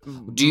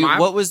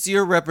was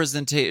your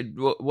representation?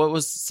 What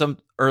was some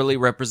early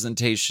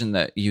representation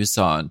that you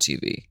saw on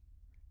TV?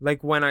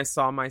 Like when I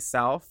saw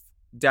myself,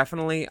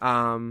 definitely.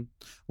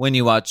 When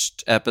you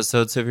watched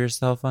episodes of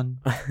yourself on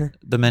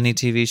the many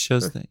TV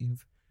shows that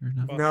you've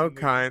heard of?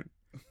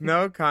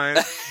 No kind.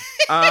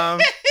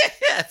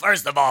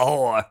 First of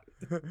all,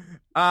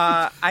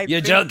 whore.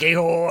 You junkie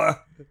whore.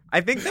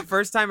 I think the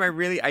first time I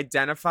really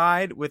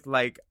identified with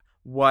like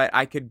what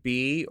I could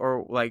be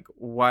or like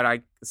what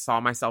I saw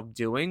myself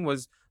doing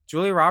was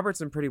Julia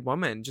Roberts in Pretty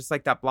Woman. Just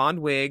like that blonde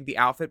wig, the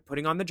outfit,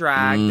 putting on the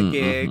drag, the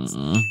gigs,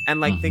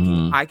 and like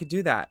thinking I could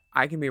do that.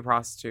 I can be a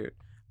prostitute.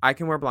 I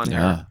can wear blonde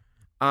hair.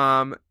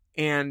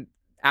 And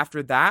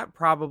after that,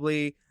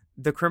 probably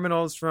the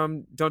criminals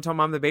from Don't Tell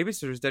Mom the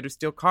Babysitter's Dead Who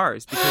Steal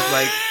Cars, because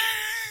like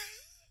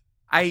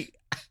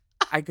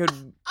I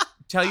could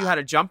tell you how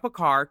to jump a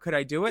car. Could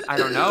I do it? I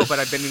don't know, but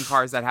I've been in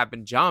cars that have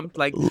been jumped.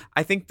 Like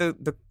I think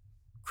the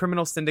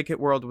criminal syndicate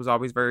world was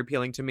always very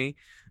appealing to me.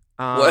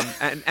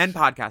 And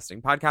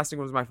podcasting. Podcasting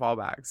was my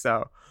fallback.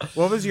 So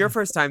what was your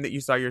first time that you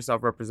saw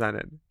yourself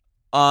represented?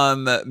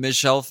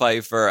 Michelle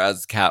Pfeiffer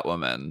as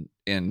Catwoman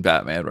in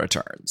Batman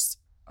Returns.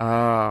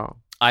 Oh.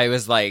 I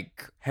was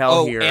like,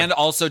 here. And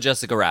also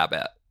Jessica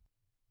Rabbit.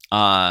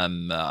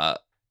 You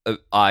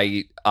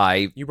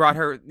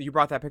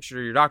brought that picture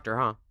to your doctor,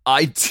 huh?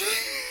 I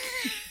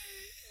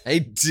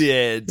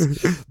did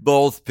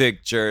both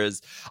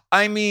pictures.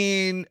 I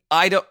mean,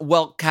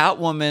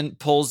 Catwoman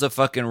pulls a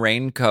fucking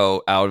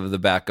raincoat out of the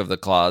back of the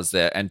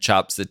closet and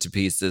chops it to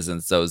pieces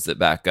and sews it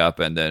back up,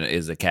 and then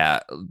is a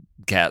cat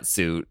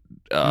suit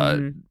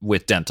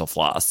with dental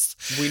floss.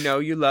 We know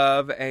you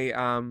love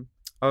a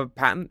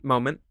patent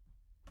moment.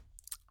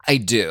 I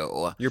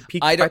do. You're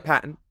peaked by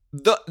patent.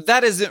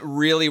 That isn't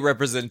really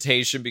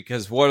representation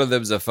because one of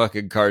them's a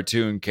fucking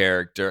cartoon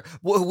character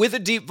with a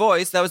deep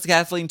voice. That was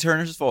Kathleen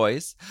Turner's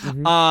voice.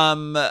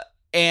 Mm-hmm.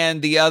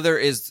 And the other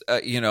is,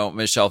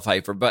 Michelle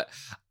Pfeiffer. But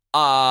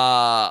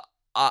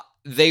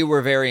they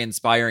were very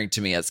inspiring to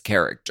me as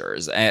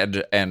characters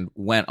and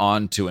went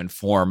on to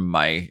inform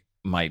my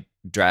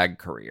drag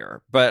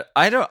career. But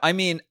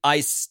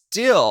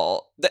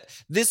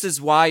this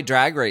is why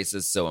Drag Race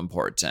is so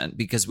important,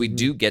 because we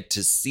do get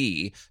to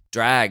see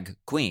drag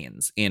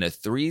queens in a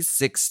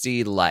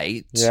 360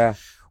 light. Yeah.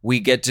 We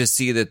get to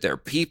see that they're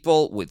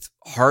people with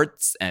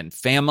hearts and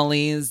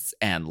families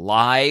and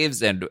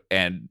lives and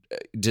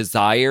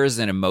desires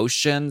and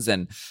emotions,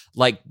 and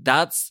like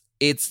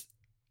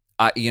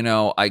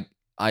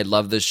I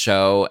love this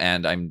show,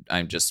 and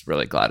I'm just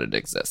really glad it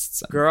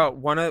exists. Girl,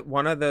 one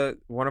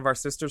of our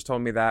sisters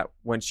told me that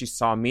when she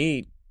saw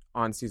me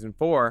on season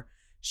 4,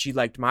 she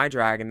liked my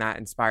drag, and that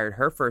inspired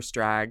her first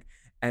drag.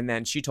 And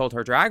then she told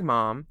her drag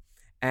mom,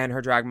 and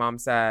her drag mom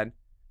said,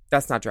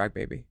 "That's not drag,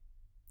 baby."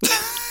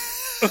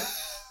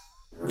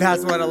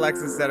 That's what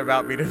Alexis said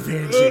about me to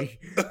Vanjie.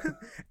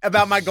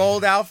 About my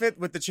gold outfit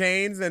with the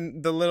chains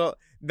and the little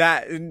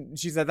that, and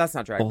she said, "That's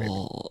not drag, baby."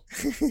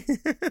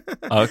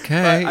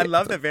 Okay. But I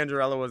love that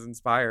Vanderella was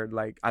inspired.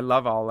 Like, I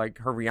love all like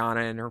her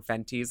Rihanna and her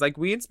Fenties. Like,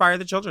 we inspire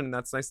the children, and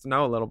that's nice to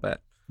know a little bit.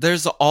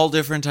 There's all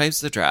different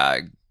types of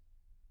drag.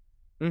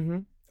 Mm-hmm.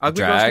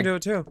 Ugly girls can do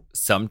it too.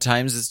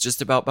 Sometimes it's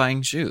just about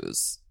buying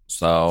shoes.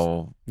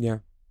 So yeah.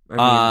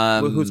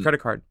 I mean, whose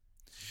credit card?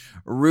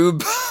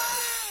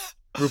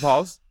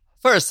 RuPaul's?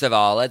 First of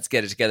all, let's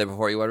get it together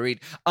before you want to read.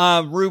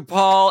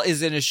 RuPaul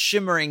is in a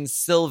shimmering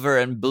silver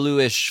and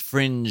bluish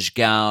fringe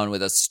gown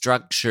with a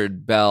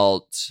structured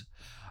belt.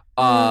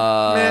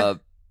 Meh.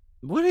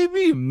 What do you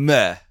mean,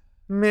 meh?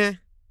 Meh.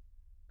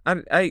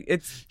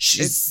 I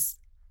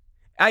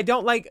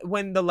don't like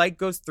when the light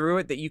goes through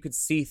it that you could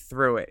see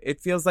through it. It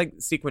feels like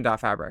sequined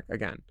off fabric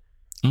again.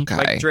 Okay.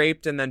 Like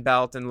draped and then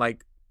belt and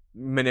like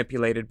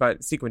manipulated,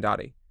 but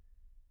sequindati.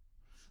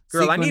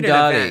 Girl, I need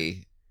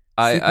an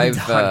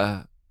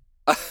event.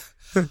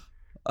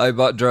 I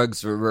bought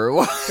drugs from her.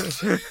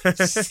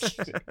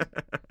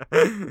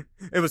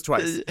 It was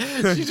twice.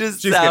 She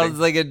just She's sounds kidding.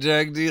 like a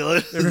drug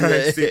dealer.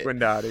 Right, Sequin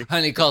Dottie.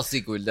 Honey, call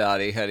Sequin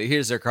Dottie. Honey,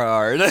 here's her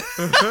card.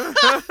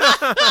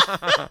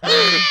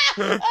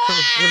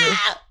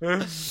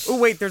 Oh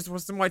wait, there's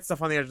some white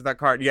stuff on the edge of that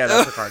card. Yeah,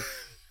 that's her card.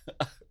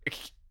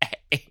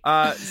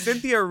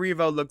 Cynthia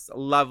Erivo looks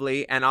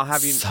lovely, and I'll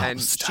have you. So and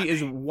stunning. she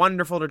is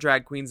wonderful to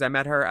drag queens. I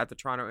met her at the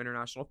Toronto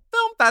International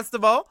Film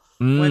Festival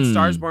when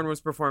Stars Born was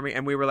performing,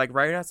 and we were like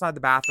right outside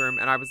the bathroom,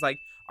 and I was like,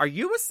 "Are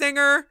you a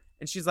singer?"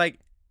 And she's like,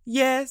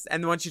 "Yes."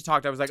 And then when she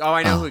talked, I was like, "Oh,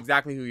 I know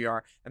exactly who you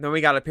are." And then we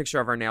got a picture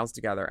of our nails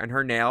together, and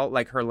her nail,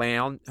 like her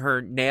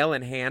nail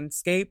and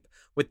handscape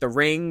with the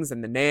rings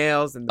and the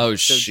nails and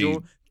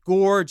the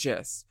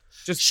gorgeous.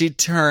 Just she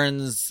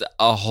turns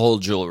a whole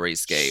jewelry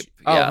scape.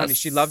 Oh, yes. honey,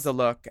 she loves the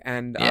look,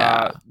 and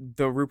Yeah.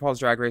 the RuPaul's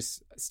Drag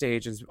Race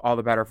stage is all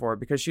the better for it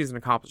because she's an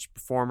accomplished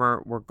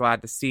performer. We're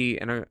glad to see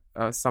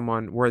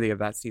someone worthy of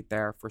that seat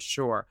there for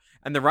sure.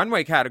 And the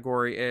runway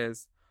category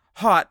is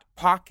Hot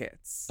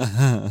Pockets.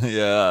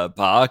 Yeah,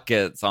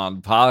 pockets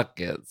on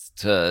pockets,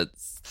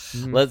 toots.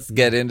 Let's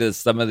get into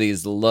some of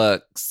these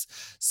looks.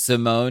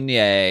 Simone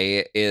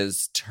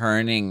is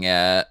turning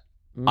it.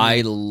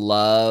 I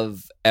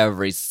love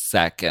every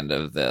second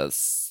of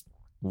this.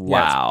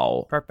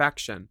 Wow. Yes,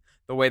 perfection.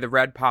 The way the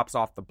red pops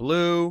off the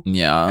blue.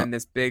 Yeah. And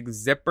this big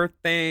zipper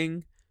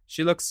thing.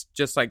 She looks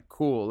just like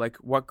cool. Like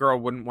what girl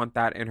wouldn't want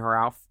that in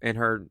her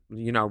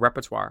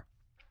repertoire?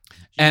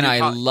 And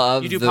I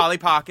love you do Polly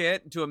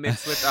Pocket to a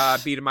mix with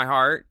Beat of My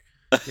Heart.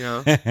 You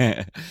know.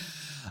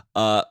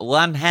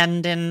 One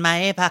hand in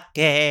my pocket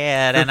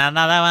and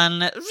another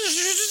one.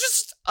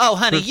 Oh,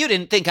 honey, you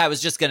didn't think I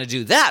was just going to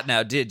do that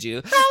now, did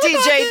you?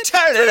 DJ,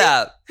 turn it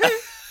up.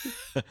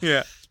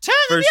 Yeah. Turn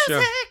the music,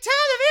 sure.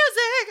 turn the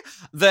music.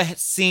 The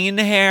scene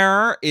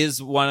hair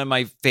is one of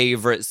my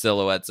favorite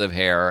silhouettes of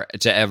hair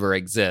to ever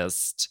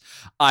exist.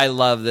 I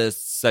love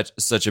this.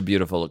 Such a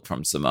beautiful look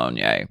from Simone.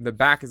 The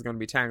back is going to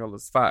be tangled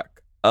as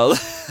fuck.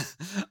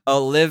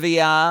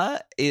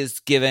 Olivia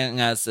is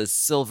giving us a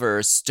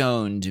silver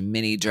stoned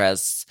mini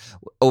dress,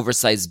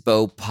 oversized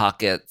bow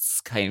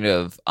pockets, kind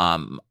of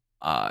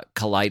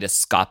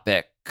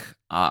kaleidoscopic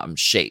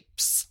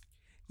shapes.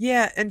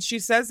 Yeah, and she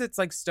says it's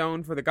like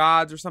stone for the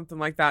gods or something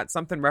like that,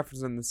 something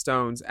referencing the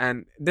stones.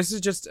 And this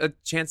is just a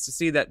chance to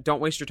see that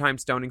don't waste your time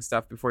stoning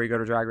stuff before you go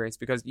to Drag Race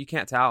because you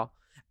can't tell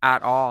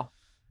at all.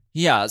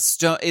 Yeah,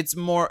 it's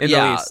more, In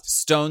the least.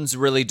 stones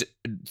really,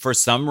 for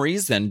some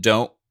reason,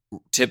 don't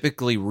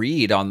typically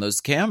read on those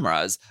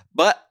cameras.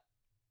 But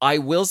I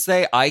will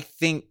say, I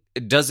think,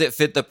 does it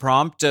fit the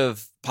prompt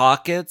of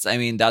pockets? I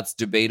mean, that's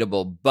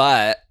debatable,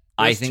 but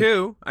I think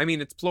two. I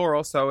mean, it's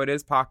plural, so it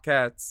is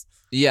pockets.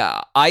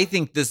 Yeah, I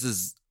think this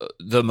is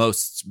the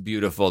most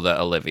beautiful that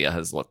Olivia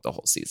has looked the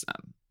whole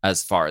season.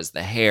 As far as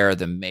the hair,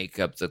 the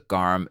makeup, the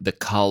garment, the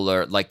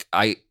color, like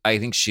I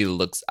think she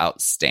looks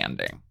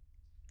outstanding.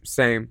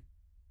 Same.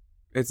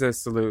 It's a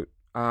salute.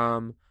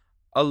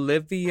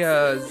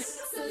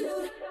 Olivia's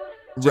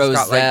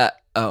Rosette.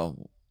 Go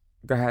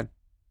ahead.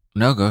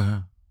 No, go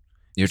ahead.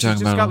 You're talking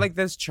She's about just got like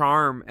this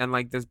charm and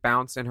like this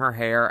bounce in her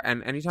hair,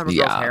 and anytime a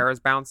girl's hair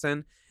is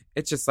bouncing,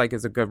 it's just like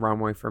is a good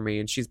runway for me,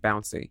 and she's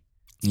bouncy.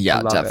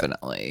 Yeah,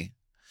 definitely.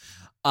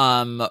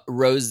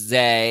 Rose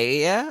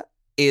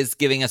is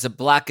giving us a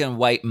black and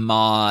white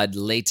mod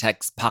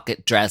latex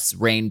pocket dress,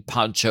 rain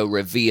poncho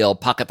reveal,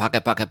 pocket.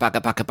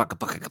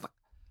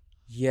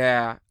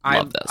 Yeah,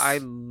 I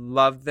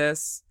love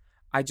this.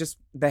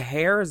 The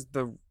hair is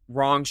the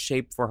wrong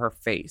shape for her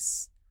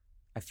face.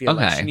 I feel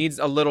like she needs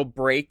a little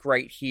break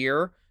right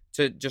here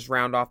to just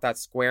round off that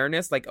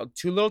squareness, like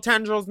 2 little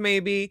tendrils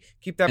maybe,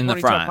 keep that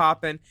ponytail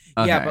popping.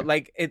 Okay. Yeah, but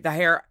like the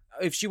hair,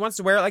 if she wants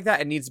to wear it like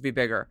that, it needs to be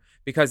bigger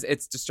because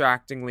it's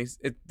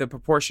the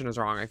proportion is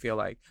wrong, I feel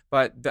like.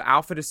 But the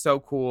outfit is so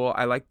cool.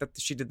 I like that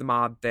she did the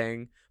mod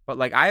thing, but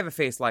like I have a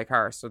face like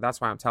her, so that's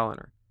why I'm telling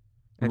her.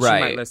 And she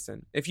might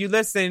listen. If you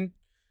listen,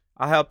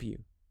 I'll help you.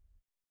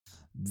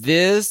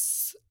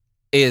 This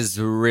is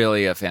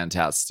really a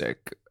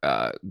fantastic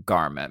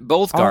garment.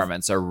 Both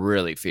garments are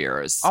really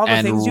fierce. All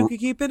the things you could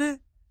keep in it?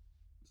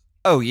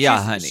 Oh,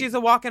 yeah, honey. She's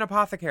a walk-in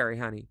apothecary,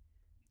 honey.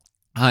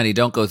 Honey,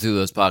 don't go through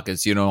those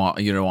pockets. You don't want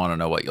to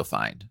know what you'll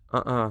find.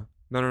 No,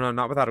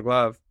 not without a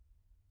glove.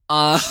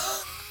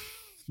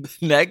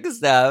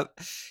 Next up,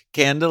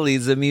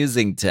 Candelisa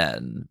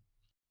Musington.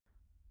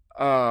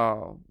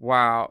 Oh,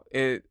 wow.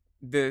 It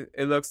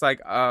looks like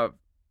a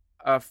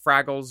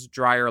Fraggles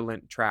dryer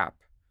lint trap.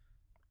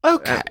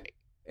 Okay.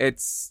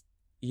 It's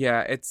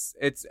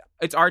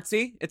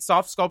artsy. It's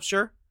soft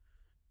sculpture.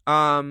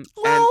 And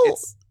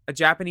it's a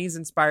Japanese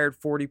inspired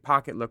 40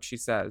 pocket look, she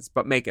says,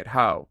 but make it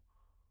hoe.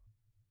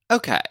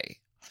 Okay.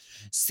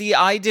 See,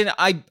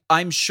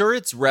 I'm sure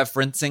it's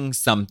referencing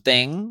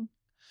something.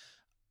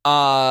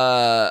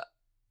 To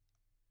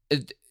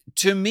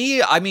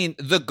me, I mean,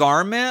 the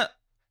garment,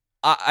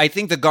 I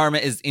think the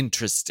garment is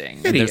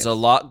interesting. There's a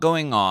lot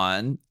going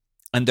on,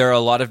 and there are a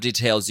lot of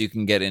details you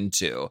can get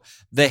into.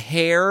 The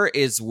hair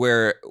is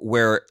where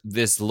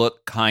this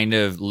look kind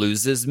of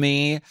loses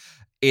me.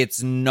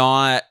 it's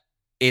not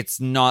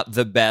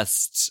the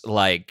best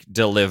like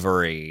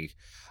delivery.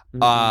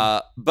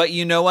 But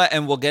you know what?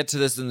 And we'll get to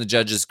this in the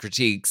judges'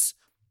 critiques.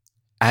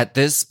 At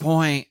this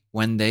point,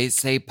 when they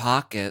say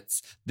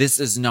pockets, this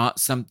is not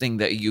something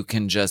that you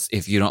can just,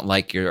 if you don't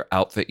like your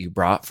outfit you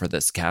brought for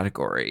this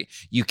category,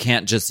 you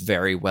can't just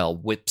very well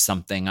whip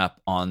something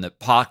up on the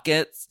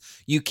pockets.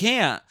 You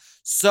can't.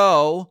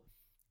 So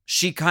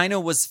she kind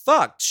of was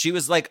fucked. She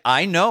was like,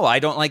 I know I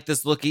don't like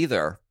this look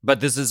either, but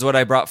this is what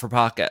I brought for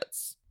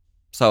pockets.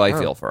 So I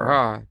feel for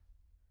her.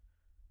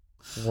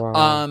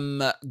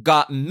 Wow.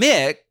 Got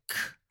Mick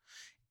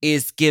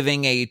is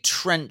giving a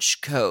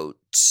trench coat.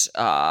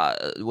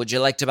 Would you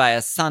like to buy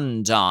a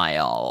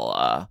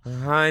sundial?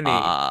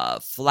 Honey.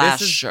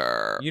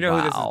 Flasher. You know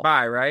who this is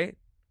by, right?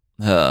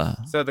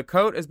 So the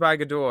coat is by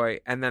Godoy,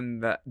 and then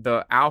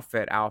the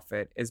outfit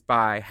is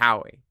by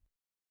Howie.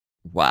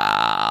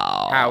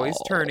 Wow. Howie's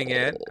turning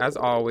it, as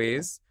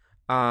always.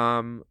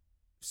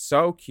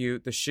 So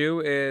cute. The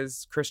shoe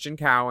is Christian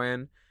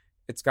Cowan.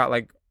 It's got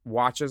like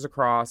watches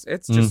across.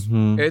 It's just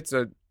it's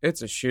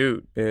a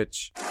shoot,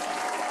 bitch.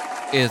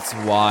 It's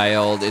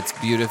wild. It's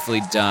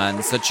beautifully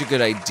done. Such a good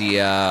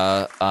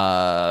idea.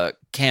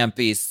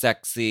 Campy,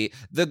 sexy.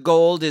 The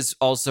gold is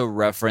also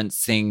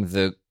referencing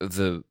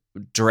the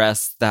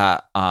dress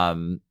that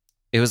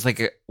it was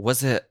like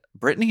was it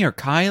Brittany or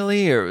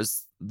Kylie, or it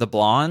was the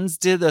blondes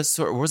did a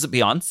sort, or was it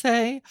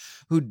Beyonce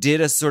who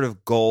did a sort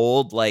of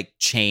gold like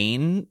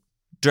chain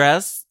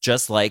dress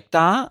just like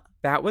that?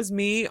 That was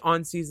me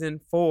on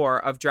season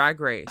 4 of Drag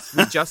Race.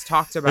 We just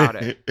talked about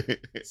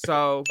it.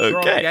 So,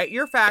 girl, get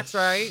your facts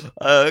right.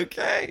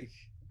 Okay.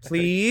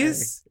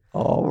 Please. Okay.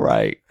 All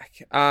right.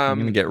 I'm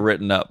going to get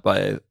written up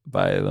by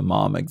the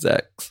mom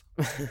execs.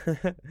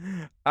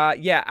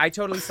 Yeah, I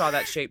totally saw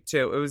that shape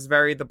too. It was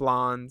very the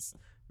blondes.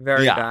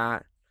 Very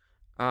that.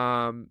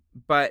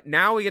 But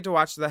now we get to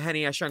watch the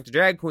Henny I Shrunk to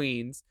Drag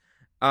Queens.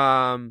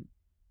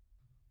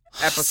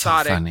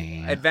 Episodic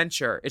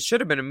adventure. It should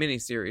have been a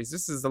miniseries.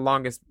 This is the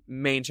longest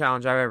main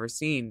challenge I've ever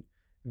seen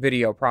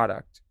video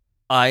product.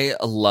 I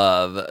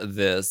love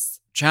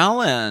this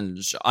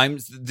challenge.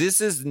 This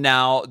has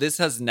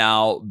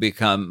now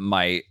become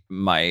my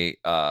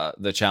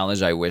the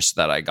challenge I wish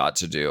that I got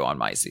to do on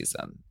my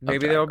season.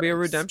 Maybe there will be a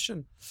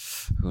redemption.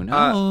 Who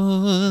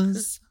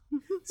knows?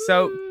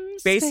 So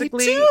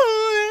basically,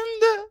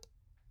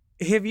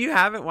 if you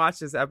haven't watched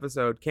this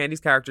episode, Candy's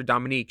character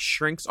Dominique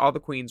shrinks all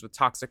the queens with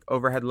toxic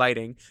overhead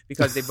lighting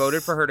because they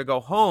voted for her to go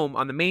home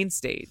on the main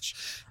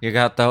stage. You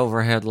got the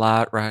overhead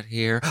light right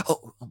here.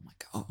 Oh my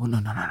god! Oh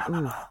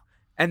no!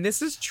 And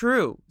this is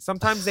true.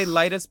 Sometimes they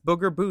light us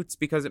booger boots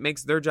because it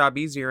makes their job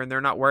easier, and they're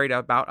not worried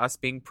about us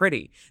being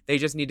pretty. They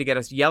just need to get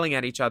us yelling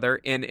at each other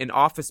in an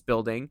office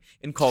building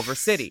in Culver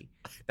City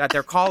that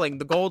they're calling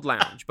the Gold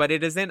Lounge, but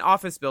it is an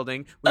office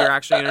building. We are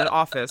actually in an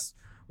office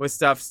with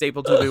stuff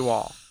stapled to the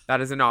wall. That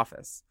is an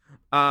office.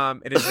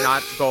 It is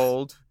not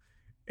gold.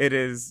 It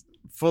is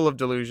full of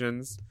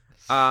delusions.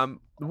 What all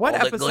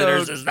episode? That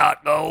glitters is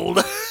not gold.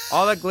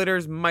 All that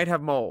glitters might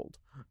have mold.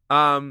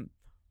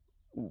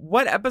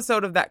 What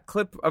episode of that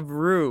clip of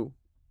Rue?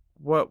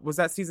 What was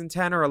that? Season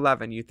 10 or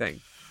 11? You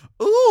think?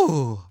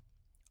 Ooh,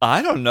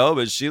 I don't know,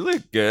 but she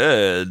looked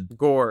good.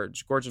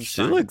 Gorge and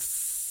she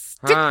looks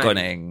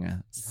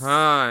sickening,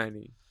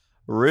 honey.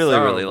 Really,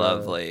 So really good.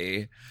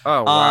 lovely.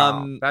 Oh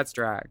wow, that's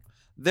drag.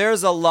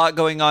 There's a lot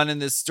going on in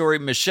this story.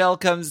 Michelle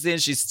comes in.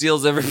 She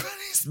steals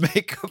everybody's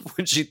makeup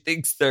when she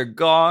thinks they're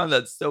gone.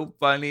 That's so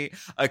funny.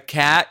 A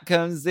cat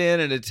comes in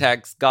and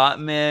attacks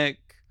Gottmik.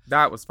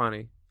 That was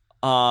funny.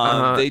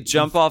 They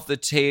jump off the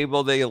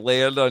table. They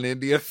land on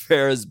India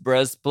Farah's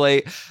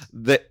breastplate.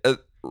 The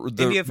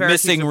India Farah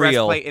missing keeps a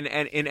reel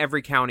breastplate in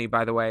every county,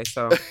 by the way.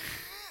 So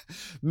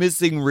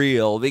missing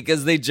reel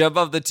because they jump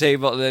off the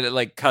table and then it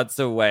like cuts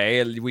away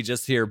and we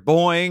just hear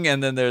boing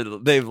and then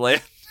they've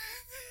landed.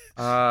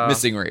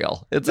 Missing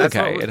reel. It's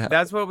okay.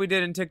 That's what we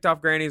did in Ticked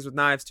Off Grannies with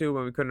Knives too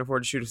when we couldn't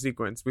afford to shoot a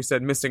sequence. We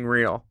said missing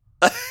reel.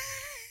 And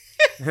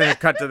then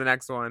cut to the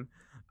next one.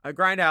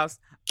 Grindhouse.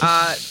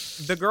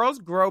 The girls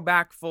grow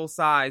back full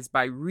size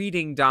by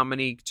reading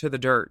Dominique to the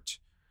dirt.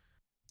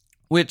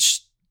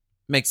 Which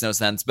makes no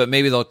sense, but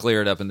maybe they'll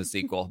clear it up in the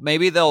sequel.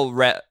 Maybe they'll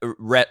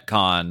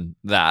retcon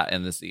that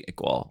in the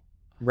sequel.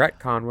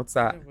 Retcon, what's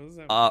that?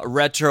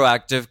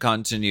 Retroactive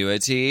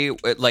continuity.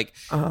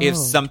 If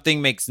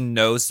something makes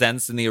no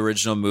sense in the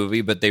original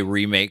movie, but they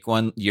remake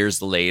one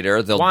years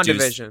later, they'll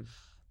WandaVision.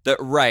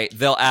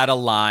 They'll add a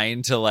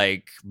line to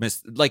like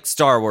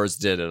Star Wars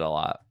did it a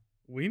lot.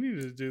 We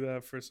need to do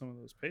that for some of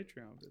those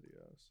Patreon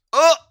videos.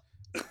 Oh!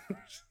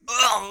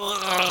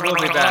 We'll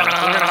be back.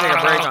 We're going to take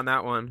a break on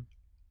that one.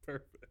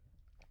 Perfect.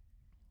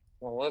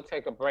 Well, we'll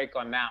take a break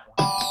on that one.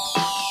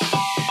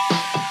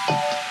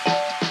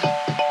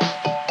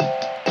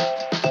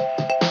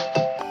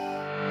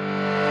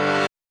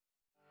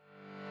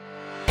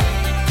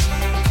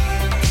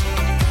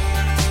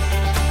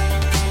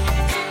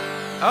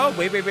 Oh,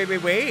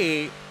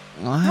 wait.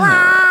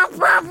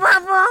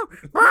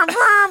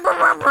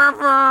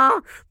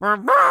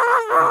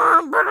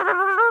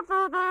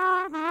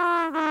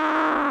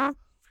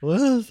 What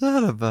is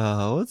that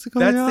about? What's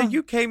going on? That's the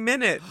UK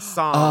Minute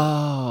song.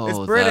 Oh, it's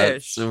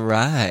British. That's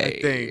right. I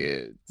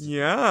think.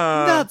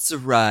 Yeah. That's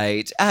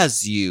right.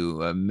 As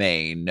you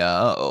may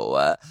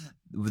know,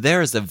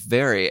 there is a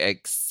very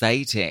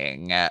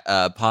exciting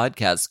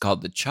podcast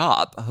called The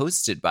Chop,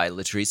 hosted by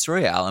Latrice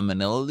Royale and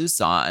Manila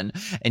Luzon.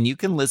 And you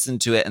can listen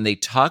to it, and they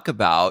talk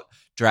about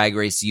Drag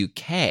Race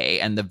UK.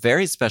 And the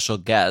very special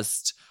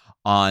guest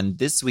on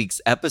this week's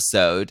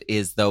episode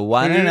is the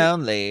one and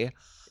only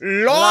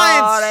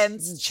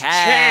Lawrence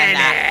Chaney,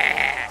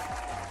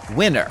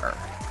 winner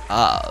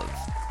of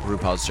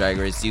RuPaul's Drag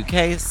Race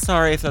UK.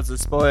 Sorry if that's a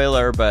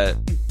spoiler, but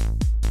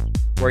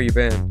where you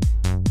been?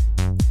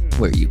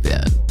 Where you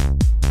been?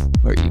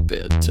 Where you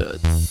been,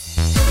 Toots?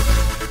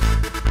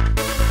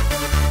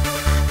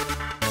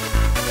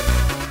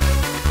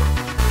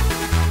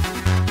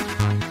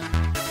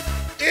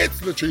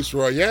 It's Latrice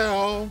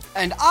Royale.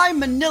 And I'm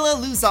Manila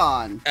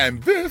Luzon.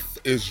 And this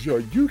is your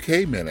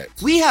UK Minute.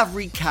 We have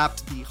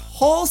recapped the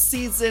whole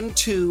season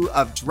 2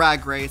 of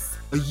Drag Race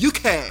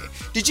UK.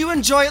 Did you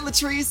enjoy it,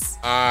 Latrice?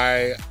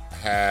 I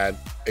had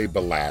a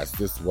blast.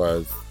 This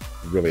was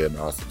really an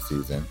awesome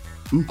season.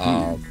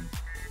 Mm-hmm.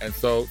 And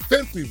so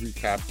since we've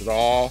recapped it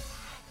all,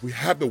 we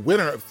have the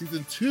winner of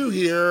season 2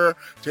 here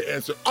to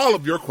answer all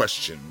of your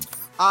questions.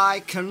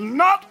 I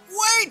cannot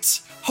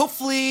wait!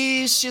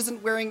 Hopefully she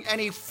isn't wearing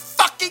any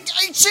fucking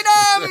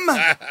H&M!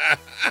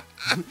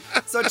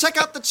 So check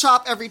out The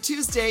Chop every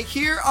Tuesday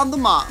here on the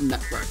Mom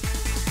Network.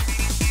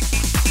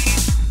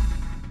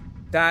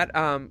 That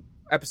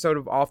episode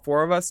of All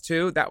Four of Us,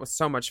 too, that was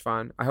so much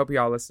fun. I hope you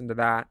all listened to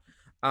that.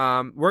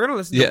 We're going to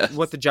listen to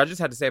what the judges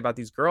had to say about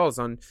these girls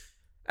on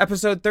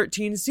episode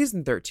 13,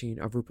 season 13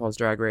 of RuPaul's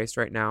Drag Race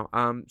right now.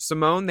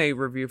 Simone, they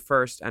review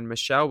first, and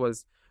Michelle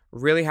was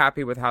really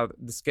happy with how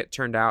the skit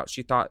turned out.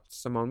 She thought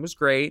Simone was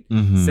great.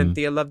 Mm-hmm.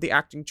 Cynthia loved the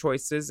acting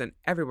choices, and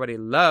everybody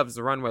loves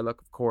the runway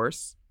look, of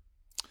course.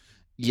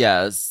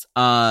 Yes.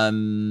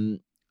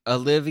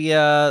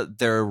 Olivia,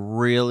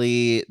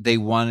 they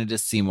wanted to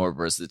see more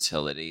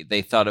versatility.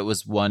 They thought it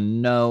was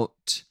one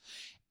note,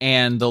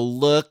 and the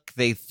look,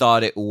 they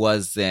thought it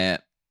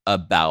wasn't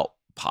about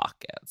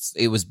pockets.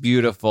 It was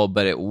beautiful,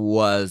 but it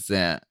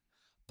wasn't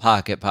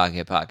pocket.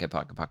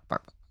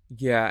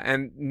 Yeah,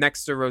 and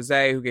next to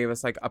Rosé, who gave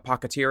us like a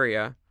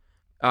Pocketeria,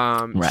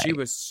 she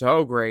was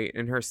so great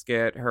in her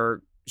skit.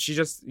 She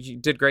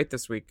did great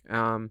this week.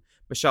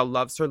 Michelle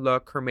loves her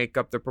look, her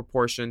makeup, the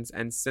proportions,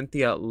 and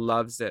Cynthia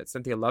loves it.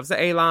 Cynthia loves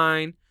the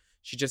A-line.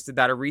 She just did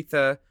that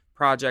Aretha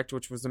project,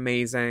 which was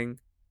amazing.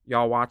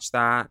 Y'all watch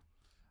that.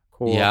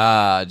 Cool.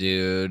 Yeah,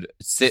 dude.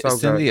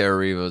 Cynthia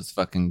Erivo is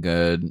fucking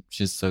good.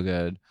 She's so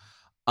good.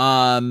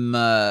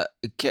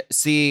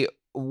 See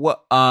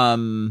what?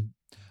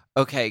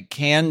 Okay,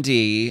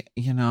 Candy.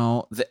 You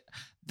know,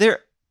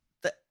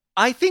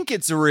 I think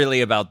it's really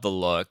about the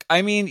look.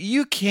 I mean,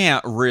 you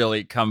can't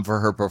really come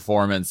for her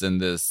performance in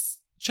this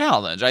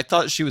challenge. I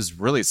thought she was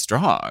really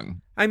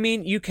strong. I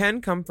mean, you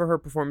can come for her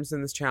performance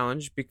in this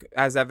challenge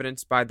as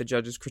evidenced by the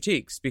judges'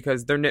 critiques,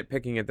 because they're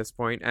nitpicking at this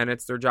point, and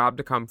it's their job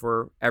to come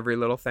for every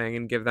little thing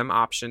and give them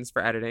options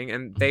for editing.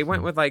 And they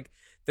went with like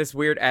this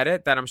weird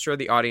edit that I'm sure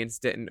the audience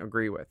didn't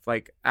agree with.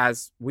 Like,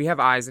 as we have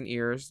eyes and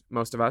ears,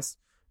 most of us,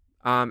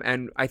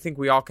 and I think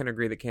we all can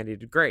agree that Candy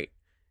did great.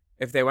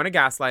 If they want to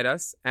gaslight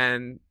us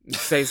and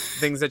say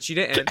things that she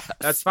didn't,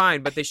 that's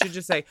fine. But they should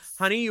just say,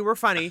 honey, you were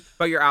funny,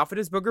 but your outfit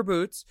is booger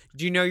boots.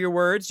 Do you know your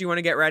words? Do you want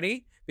to get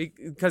ready?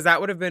 Because that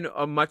would have been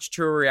a much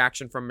truer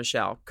reaction from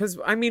Michelle. Because,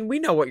 I mean, we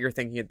know what you're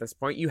thinking at this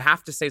point. You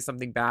have to say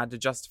something bad to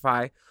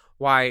justify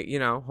why,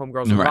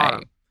 homegirls are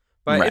bottom.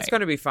 But it's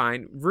going to be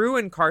fine. Rue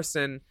and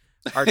Carson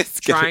are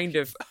trying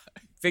to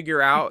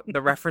figure out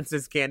the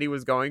references Candy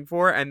was going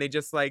for. And they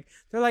just they're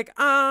like,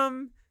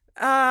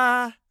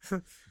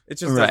 it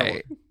just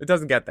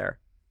doesn't get there.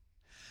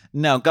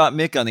 Now, Got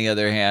Mick, on the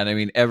other hand, I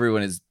mean,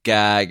 everyone is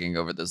gagging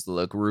over this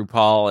look.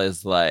 RuPaul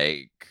is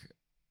like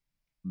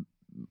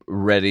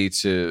ready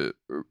to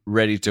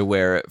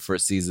wear it for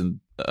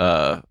season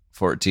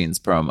 14's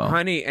promo.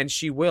 Honey, and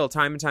she will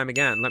time and time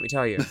again, let me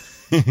tell you.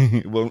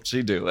 Won't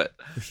she do it?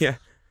 Yeah.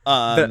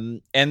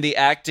 And the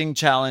acting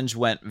challenge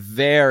went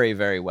very,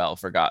 very well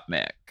for Got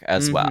Mick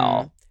as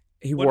well.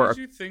 What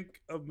did you think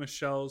of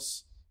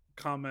Michelle's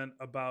comment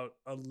about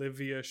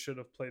Olivia should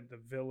have played the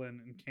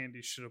villain and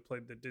Candy should have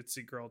played the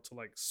ditzy girl to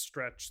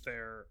stretch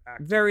their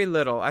acting? Very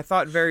little. I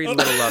thought very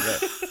little of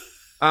it.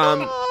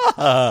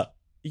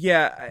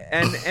 Yeah,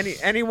 and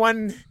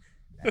anyone,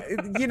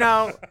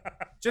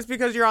 just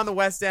because you're on the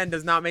West End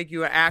does not make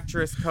you an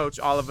actress coach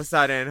all of a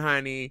sudden,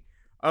 honey.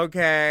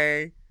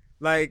 Okay,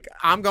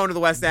 I'm going to the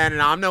West End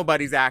and I'm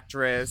nobody's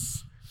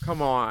actress.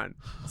 Come on.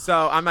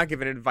 So I'm not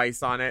giving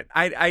advice on it.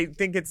 I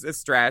think it's a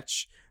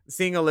stretch.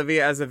 Seeing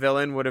Olivia as a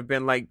villain would have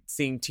been like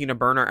seeing Tina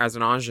Burner as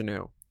an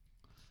ingenue.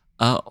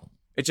 Oh.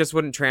 It just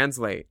wouldn't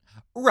translate.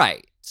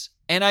 Right.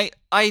 And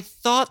I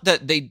thought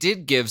that they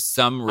did give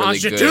some really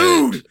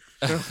good...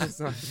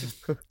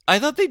 I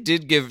thought they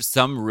did give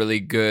some really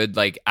good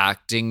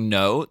acting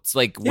notes.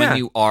 When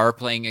you are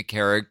playing a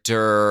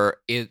character,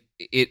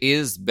 it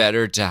is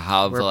better to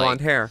have Wear like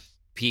blonde hair.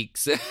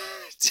 peaks to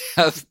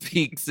have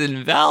peaks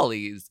and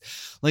valleys.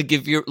 Like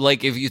if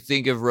you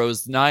think of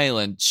Rose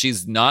Nyland,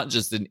 she's not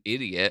just an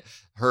idiot.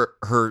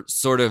 Her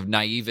sort of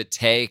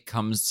naivete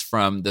comes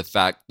from the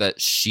fact that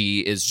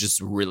she is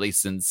just really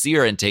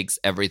sincere and takes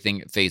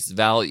everything at face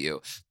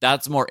value.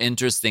 That's more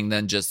interesting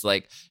than just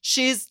like,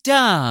 she's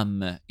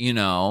dumb, you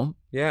know?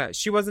 Yeah,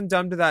 she wasn't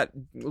dumb to that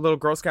little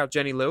Girl Scout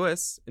Jenny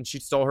Lewis, and she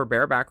stole her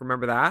bear back.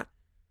 Remember that?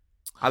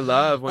 I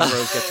love when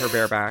Rose gets her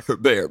bear back. Her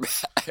bear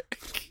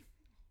back.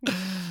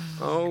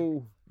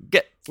 Oh.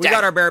 We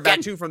got our bear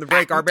back, too, from the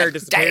break. Our bear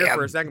disappeared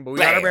for a second, but we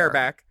got our bear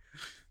back.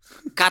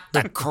 Cut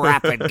the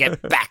crap and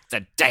get back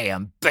the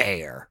damn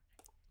bear.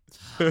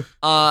 Rue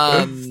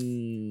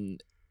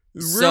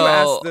So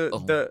asked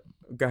the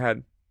go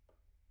ahead.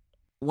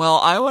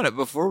 well,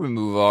 before we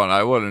move on,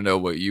 I want to know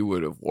what you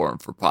would have worn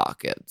for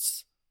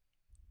pockets.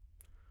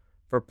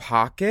 For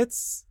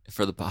pockets?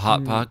 For the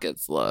hot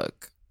pockets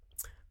look.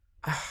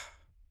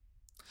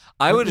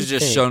 I would have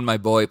just shown my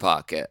boy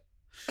pocket.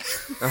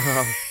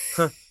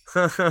 Do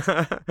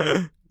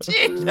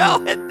you know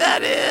what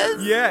that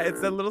is? Yeah,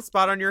 it's a little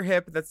spot on your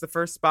hip. That's the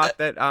first spot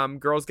that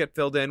girls get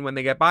filled in when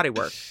they get body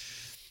work.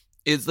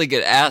 It's like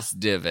an ass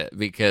divot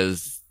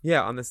because...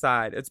 Yeah, on the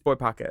side. It's boy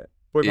pocket.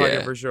 Boy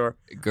pocket for sure.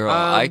 Girl,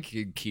 I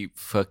can keep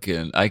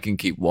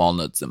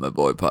walnuts in my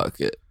boy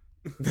pocket.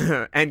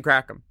 And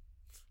crack them.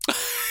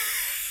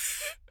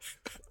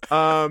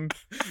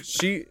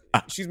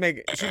 She's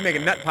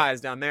making nut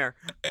pies down there.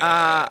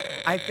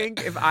 I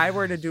think if I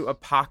were to do a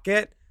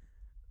pocket,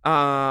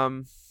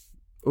 Polly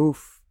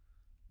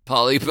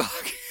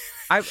pocket.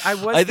 I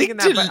was thinking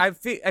that, but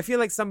I feel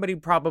like somebody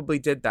probably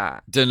did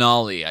that.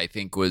 Denali, I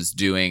think, was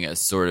doing a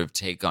sort of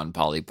take on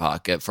Polly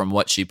Pocket from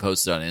what she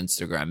posted on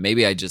Instagram.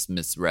 Maybe I just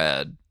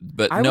misread,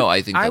 but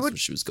I think that's what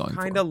she was going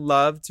for. I would kind of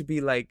love to be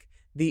like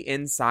the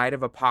inside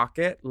of a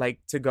pocket, like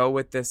to go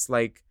with this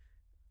like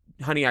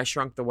Honey, I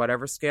Shrunk the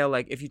Whatever scale.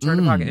 Like if you turn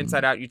a pocket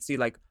inside out, you'd see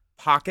like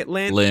pocket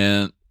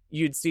lint.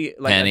 You'd see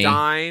like penny. A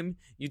dime.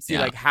 You'd see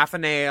like half a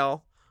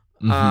nail.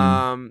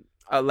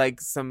 Like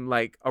some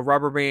like a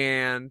rubber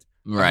band.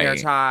 A hair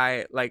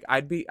tie. Like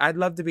I'd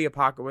love to be a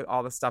pocket with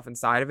all the stuff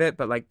inside of it,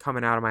 but like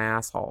coming out of my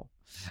asshole.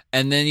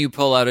 And then you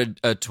pull out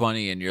a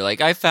 20 and you're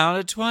like, I found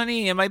a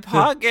 20 in my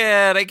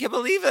pocket. I can't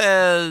believe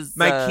this.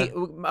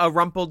 A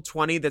rumpled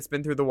 20 that's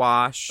been through the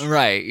wash.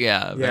 Right.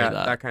 Yeah. Yeah.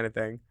 That kind of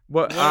thing.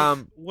 What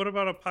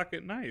about a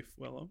pocket knife,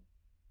 Willem?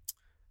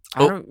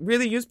 I don't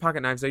really use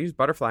pocket knives. I use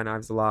butterfly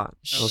knives a lot,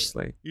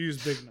 mostly. You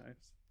use big knives.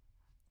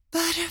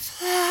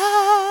 Butterfly.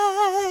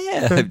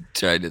 I'm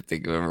trying to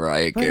think of a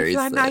Mariah Carey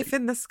Butterfly thing. knife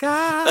in the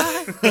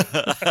sky.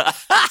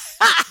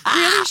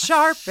 Really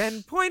sharp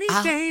and pointy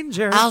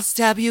danger. I'll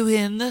stab you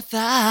in the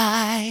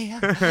thigh.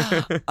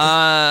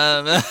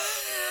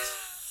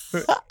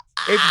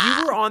 If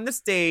you were on the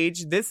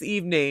stage this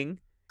evening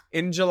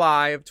in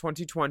July of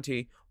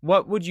 2020,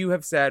 what would you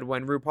have said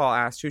when RuPaul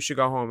asked who should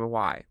go home and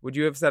why? Would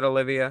you have said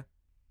Olivia?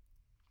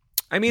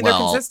 I mean, they're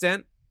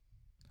consistent.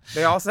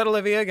 They all said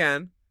Olivia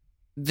again.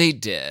 They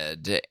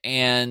did.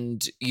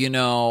 And,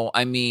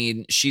 I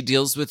mean, she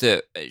deals with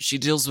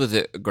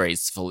it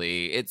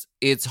gracefully.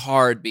 It's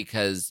hard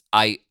because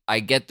I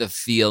get the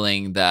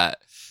feeling that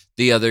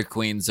the other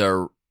queens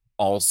are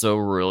also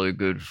really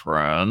good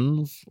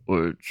friends,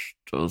 which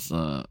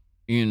doesn't,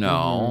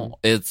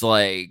 it's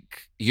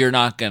like you're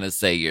not going to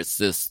say your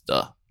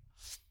sister.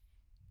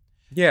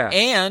 Yeah.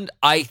 And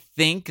I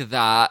think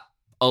that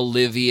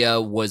Olivia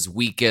was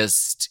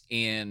weakest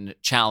in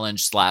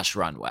challenge /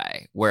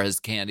 runway, whereas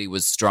Candy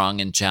was strong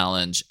in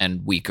challenge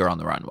and weaker on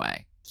the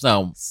runway.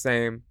 So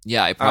same.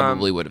 Yeah, I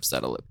probably would have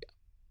said Olivia.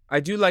 I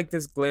do like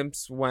this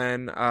glimpse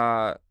when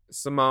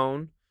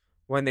Simone,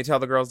 when they tell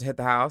the girls to hit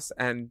the house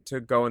and to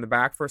go in the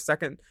back for a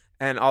second,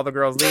 and all the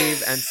girls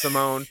leave, and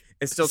Simone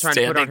is still trying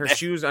to put on her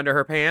shoes under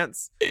her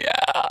pants. Yeah.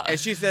 And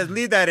she says,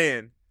 leave that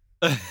in.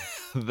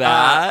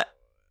 That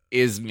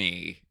is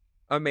me.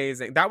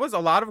 Amazing. That was a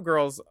lot of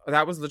girls.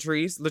 That was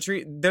Latrice.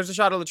 There's a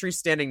shot of Latrice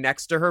standing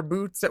next to her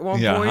boots at one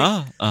point.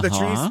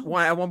 Latrice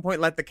at one point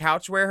let the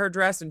couch wear her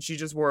dress, and she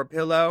just wore a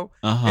pillow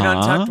and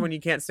untucked when you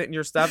can't sit in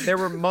your stuff. There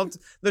were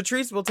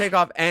Latrice will take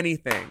off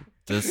anything.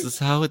 This is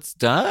how it's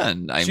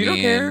done. She don't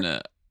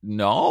care.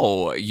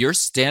 No, you're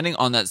standing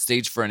on that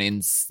stage for an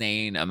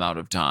insane amount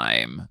of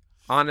time.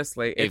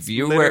 Honestly, it's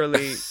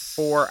literally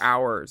 4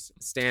 hours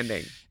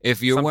standing.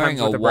 If you're wearing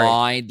a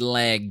wide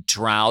leg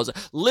trouser,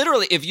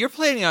 literally, if you're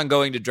planning on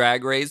going to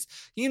Drag Race,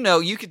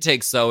 you could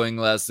take sewing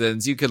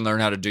lessons, you can learn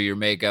how to do your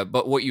makeup,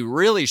 but what you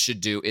really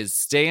should do is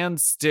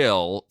stand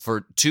still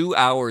for 2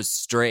 hours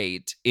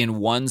straight in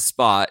one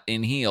spot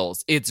in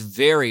heels. It's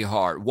very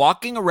hard.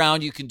 Walking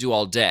around, you can do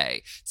all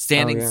day.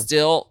 Standing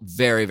still,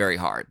 very, very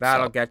hard.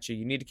 That'll get you.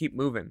 You need to keep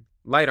moving.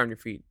 Light on your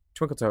feet.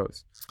 Twinkle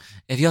toes.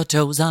 If your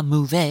toes are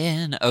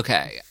moving.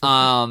 Okay.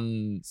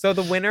 So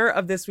the winner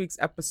of this week's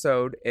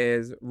episode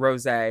is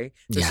Rosé.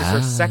 This is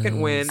her second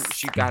win.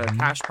 She got a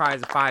cash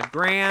prize of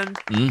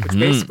 $5,000, which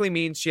basically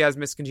means she has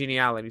Miss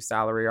Congeniality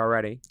salary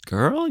already.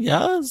 Girl,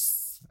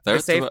 yes. They're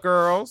safe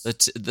girls.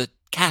 The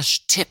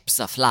cash tips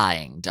are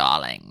flying,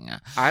 darling.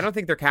 I don't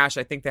think they're cash.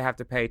 I think they have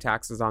to pay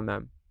taxes on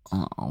them.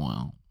 Oh,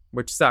 well.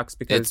 Which sucks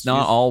because It's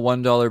not all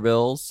 $1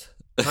 bills.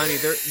 honey,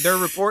 they're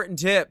reporting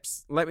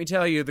tips. Let me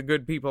tell you, the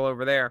good people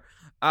over there.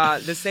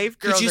 The safe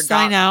girls. Could you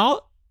sign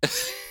out?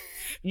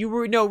 We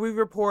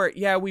report.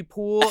 Yeah, we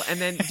pool, and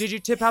then did you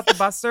tip out the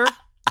busser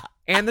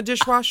and the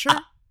dishwasher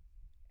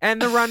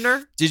and the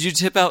runner? Did you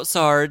tip out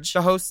Sarge?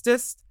 The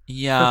hostess?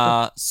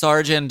 Yeah,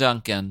 Sarge and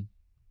Duncan.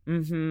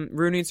 Mm-hmm.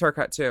 Rue needs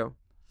haircut too.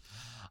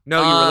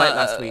 No, you were late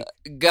last week.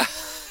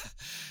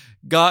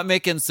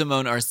 Gottmik and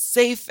Simone are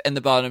safe, and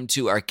the bottom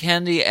two are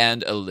Candy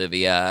and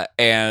Olivia.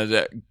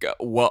 And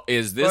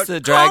is this a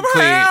drag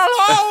queen?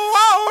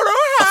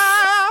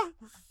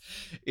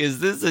 Is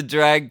this a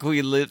drag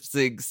queen lip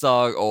sync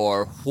song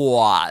or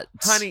what?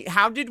 Honey,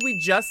 how did we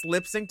just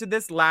lip sync to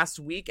this last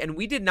week? And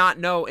we did not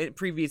know in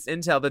previous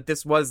intel that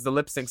this was the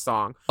lip sync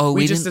song. Oh,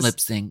 we didn't lip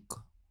sync.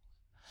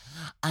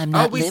 I'm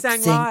not lip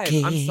sang live.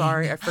 syncing. I'm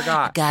sorry, I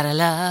forgot. Gotta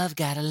love.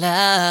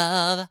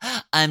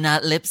 I'm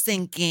not lip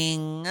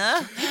syncing.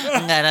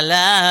 Gotta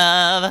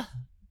love.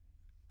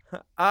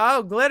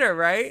 Oh, glitter,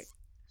 right?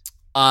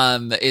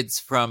 It's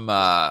from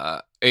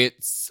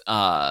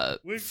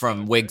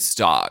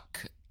Wigstock.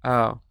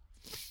 Oh.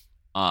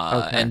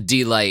 Okay. And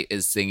D-Light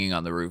is singing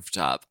on the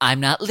rooftop. I'm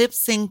not lip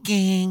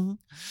syncing.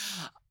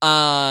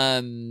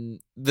 The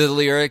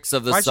lyrics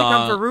of the Why'd song. Why'd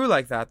she come for Rue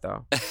like that,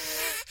 though?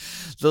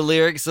 The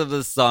lyrics of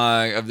the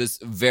song, of this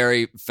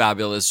very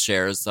fabulous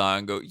Cher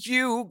song, go,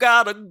 you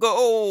gotta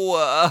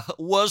go.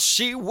 Was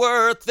she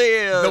worth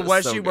it? The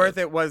was she worth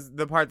it was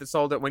the part that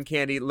sold it when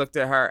Candy looked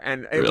at her,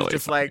 and it was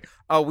just like,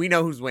 oh, we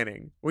know who's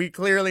winning. We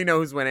clearly know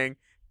who's winning.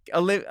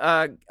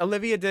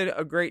 Olivia did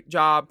a great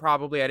job.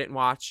 Probably I didn't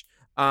watch.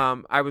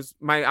 My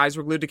eyes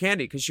were glued to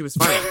Candy because she was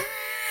funny.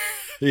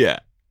 Yeah.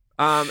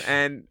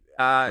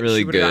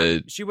 Really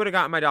good. She would have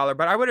gotten my $1,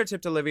 but I would have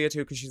tipped Olivia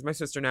too because she's my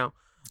sister now.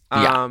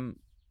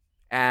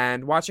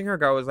 And watching her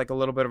go is like a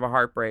little bit of a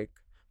heartbreak.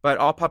 But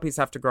all puppies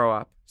have to grow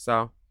up.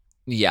 So.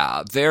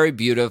 Yeah, very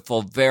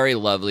beautiful, very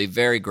lovely,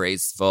 very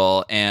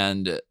graceful,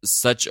 and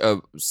such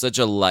a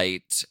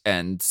light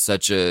and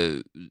such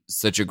a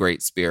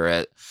great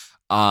spirit.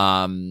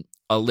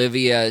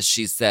 Olivia,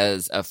 she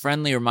says, a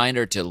friendly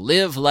reminder to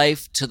live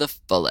life to the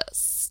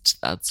fullest.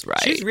 That's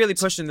right. She's really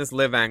pushing this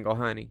live angle,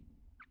 honey.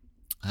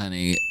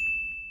 Honey,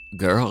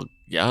 girl,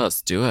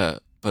 yes, do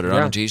it. Put it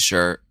on a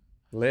t-shirt.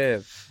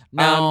 Live.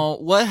 Now,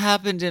 what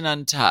happened in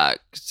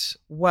Untucked?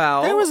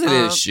 Well, there was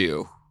an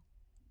issue.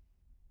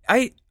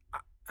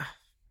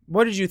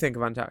 What did you think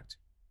of Untucked?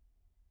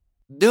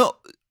 No,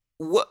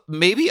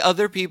 maybe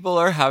other people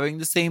are having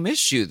the same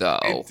issue,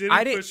 though. It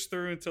didn't push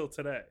through until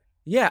today.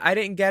 Yeah, I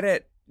didn't get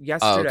it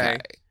yesterday.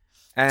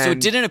 Okay. So it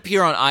didn't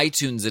appear on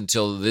iTunes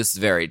until this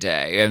very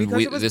day. And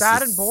because it was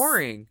bad and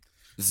boring.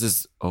 This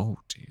is, oh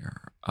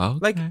dear. Okay.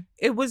 Like,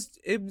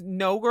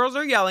 no girls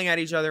are yelling at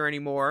each other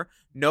anymore.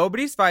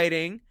 Nobody's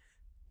fighting.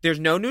 There's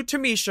no new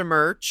Tamisha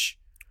merch.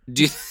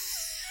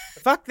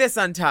 Fuck this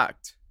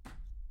Untucked.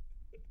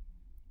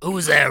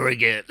 Who's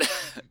arrogant?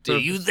 Do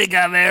you think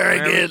I'm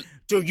arrogant?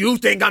 Do you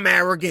think I'm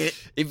arrogant?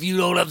 If you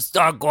don't have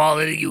star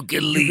quality, you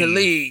can leave. You can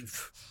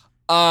leave.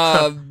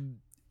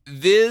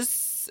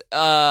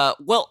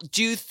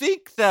 Do you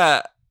think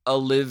that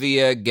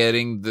Olivia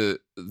getting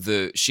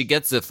she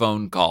gets a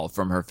phone call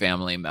from her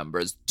family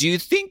members. Do you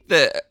think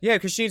that... Yeah,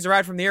 because she needs a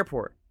ride from the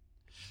airport.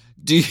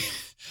 Do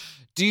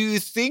you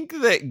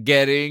think that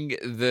getting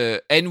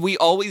and we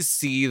always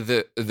see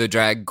the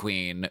drag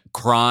queen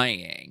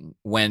crying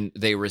when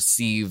they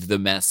receive the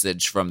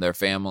message from their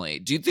family.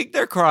 Do you think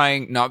they're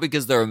crying not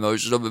because they're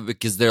emotional, but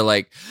because they're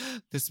like,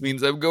 this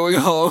means I'm going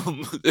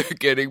home. They're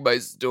getting my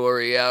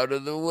story out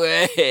of the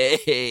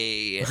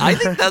way. I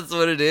think that's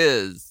what it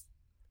is.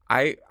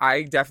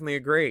 I definitely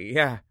agree.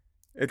 Yeah.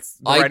 It's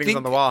the writing's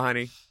on the wall,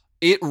 honey.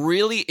 It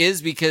really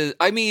is because,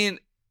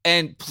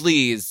 and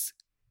please,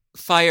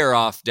 fire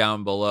off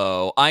down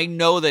below. I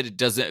know that it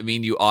doesn't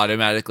mean you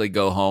automatically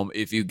go home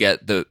if you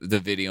get the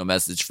video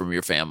message from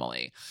your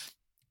family.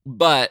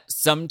 But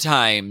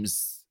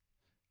sometimes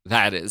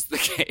that is the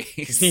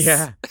case.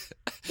 Yeah.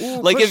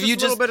 Ooh, like push if you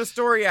just a little bit of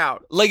story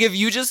out. Like if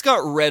you just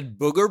got read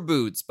booger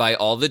boots by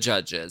all the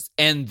judges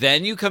and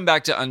then you come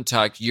back to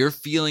Untucked, you're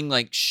feeling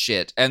like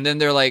shit. And then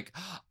they're like,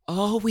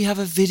 oh, we have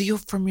a video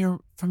from your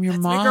mom. Make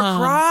her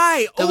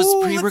cry. That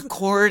was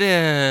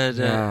pre-recorded.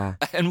 Yeah.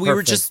 And we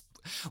were just,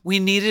 we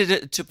needed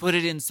it to put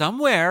it in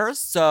somewhere.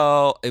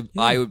 So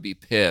I would be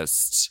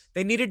pissed.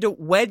 They needed to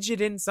wedge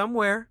it in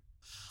somewhere.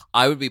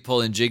 I would be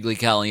pulling Jiggly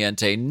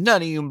Caliente.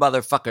 None of you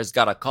motherfuckers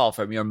got a call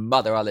from your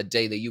mother on the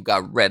day that you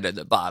got red at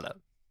the bottom.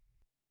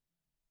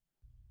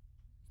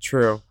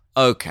 True.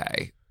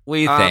 Okay.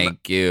 We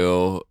thank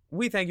you.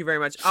 We thank you very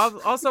much.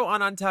 Also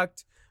on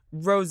Untucked,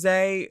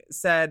 Rosé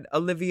said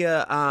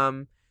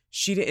Olivia,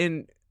 she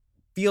didn't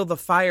feel the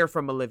fire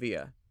from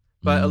Olivia.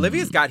 But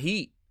Olivia's got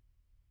heat.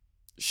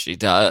 She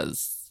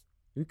does.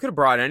 You could have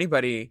brought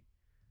anybody.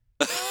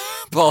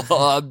 Paul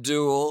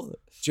Abdul.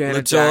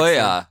 Janet Latoya.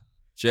 Jackson.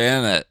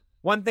 Janet.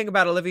 One thing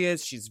about Olivia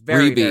is she's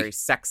very, very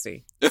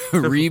sexy.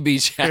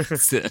 Rebe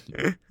Jackson.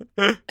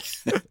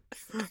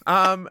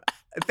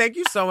 Thank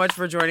you so much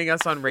for joining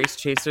us on Race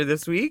Chaser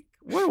this week.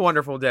 What a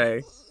wonderful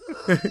day.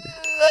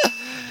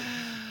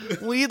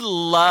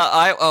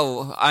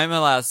 I'm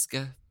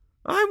Alaska.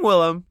 I'm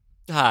Willem.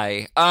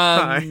 Hi.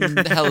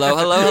 Hello,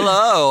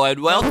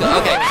 and welcome.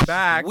 Okay,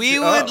 back. We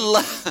would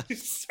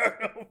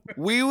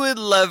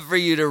love for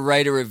you to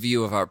write a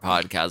review of our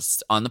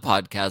podcast on the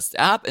podcast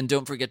app, and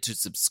don't forget to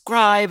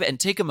subscribe and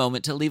take a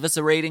moment to leave us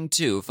a rating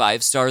too.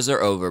 5 stars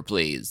or over,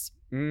 please.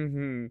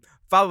 Mm-hmm.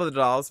 Follow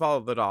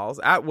the dolls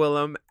at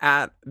Willem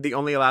at the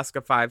Only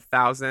Alaska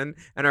 5000,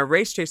 and our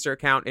Race Chaser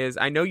account is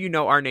I Know You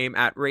Know Our Name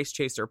at Race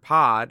Chaser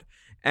Pod.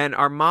 And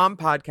our Mom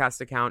Podcast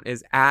account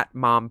is at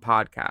Mom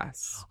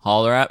Podcasts.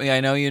 Holler at me,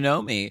 I know you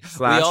know me.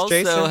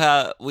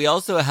 We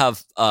also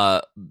have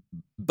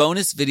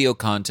bonus video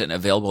content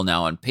available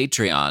now on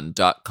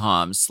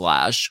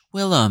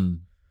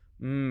patreon.com/Willem.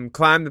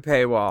 Climb the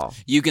paywall.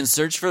 You can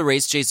search for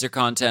Race Chaser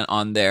content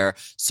on there.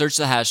 Search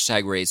the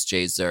hashtag Race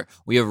Chaser.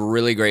 We have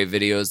really great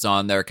videos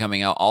on there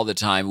coming out all the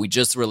time. We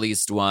just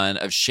released one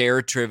of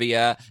Cher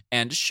trivia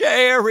and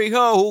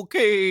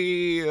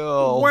karaoke.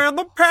 When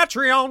the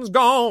Patreon's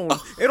gone,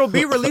 it'll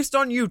be released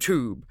on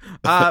YouTube.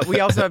 We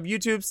also have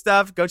YouTube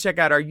stuff. Go check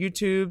out our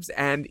YouTubes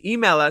and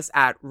email us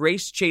at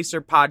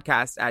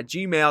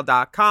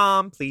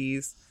racechaserpodcast@gmail.com,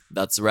 please.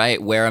 That's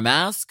right. Wear a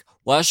mask.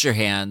 Wash your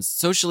hands,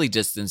 socially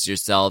distance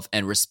yourself,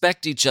 and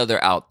respect each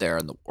other out there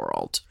in the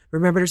world.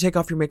 Remember to take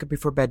off your makeup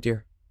before bed,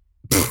 dear.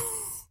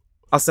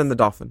 I'll send the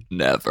dolphin.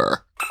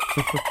 Never.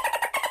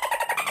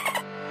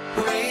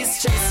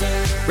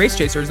 Race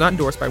Chaser is not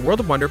endorsed by World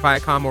of Wonder,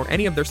 Viacom, or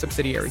any of their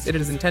subsidiaries. It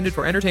is intended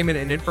for entertainment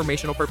and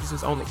informational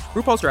purposes only.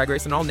 RuPaul's Drag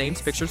Race and all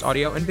names, pictures,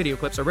 audio, and video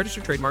clips are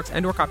registered trademarks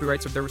and/or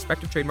copyrights of their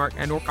respective trademark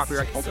and/or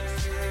copyright holders.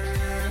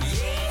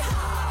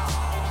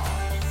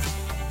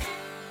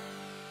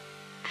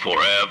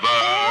 Forever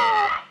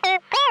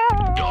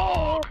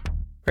Dog.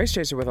 Race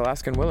Chaser with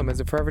Alaska and Willem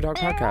is a Forever Dog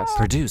podcast.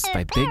 Produced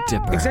by Big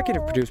Dipper.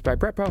 Executive produced by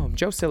Brett Boehm,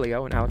 Joe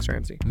Cilio, and Alex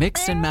Ramsey.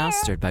 Mixed and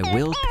mastered by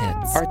Will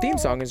Pitts. Our theme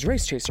song is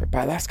Race Chaser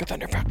by Alaska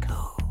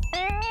Thunderfuck.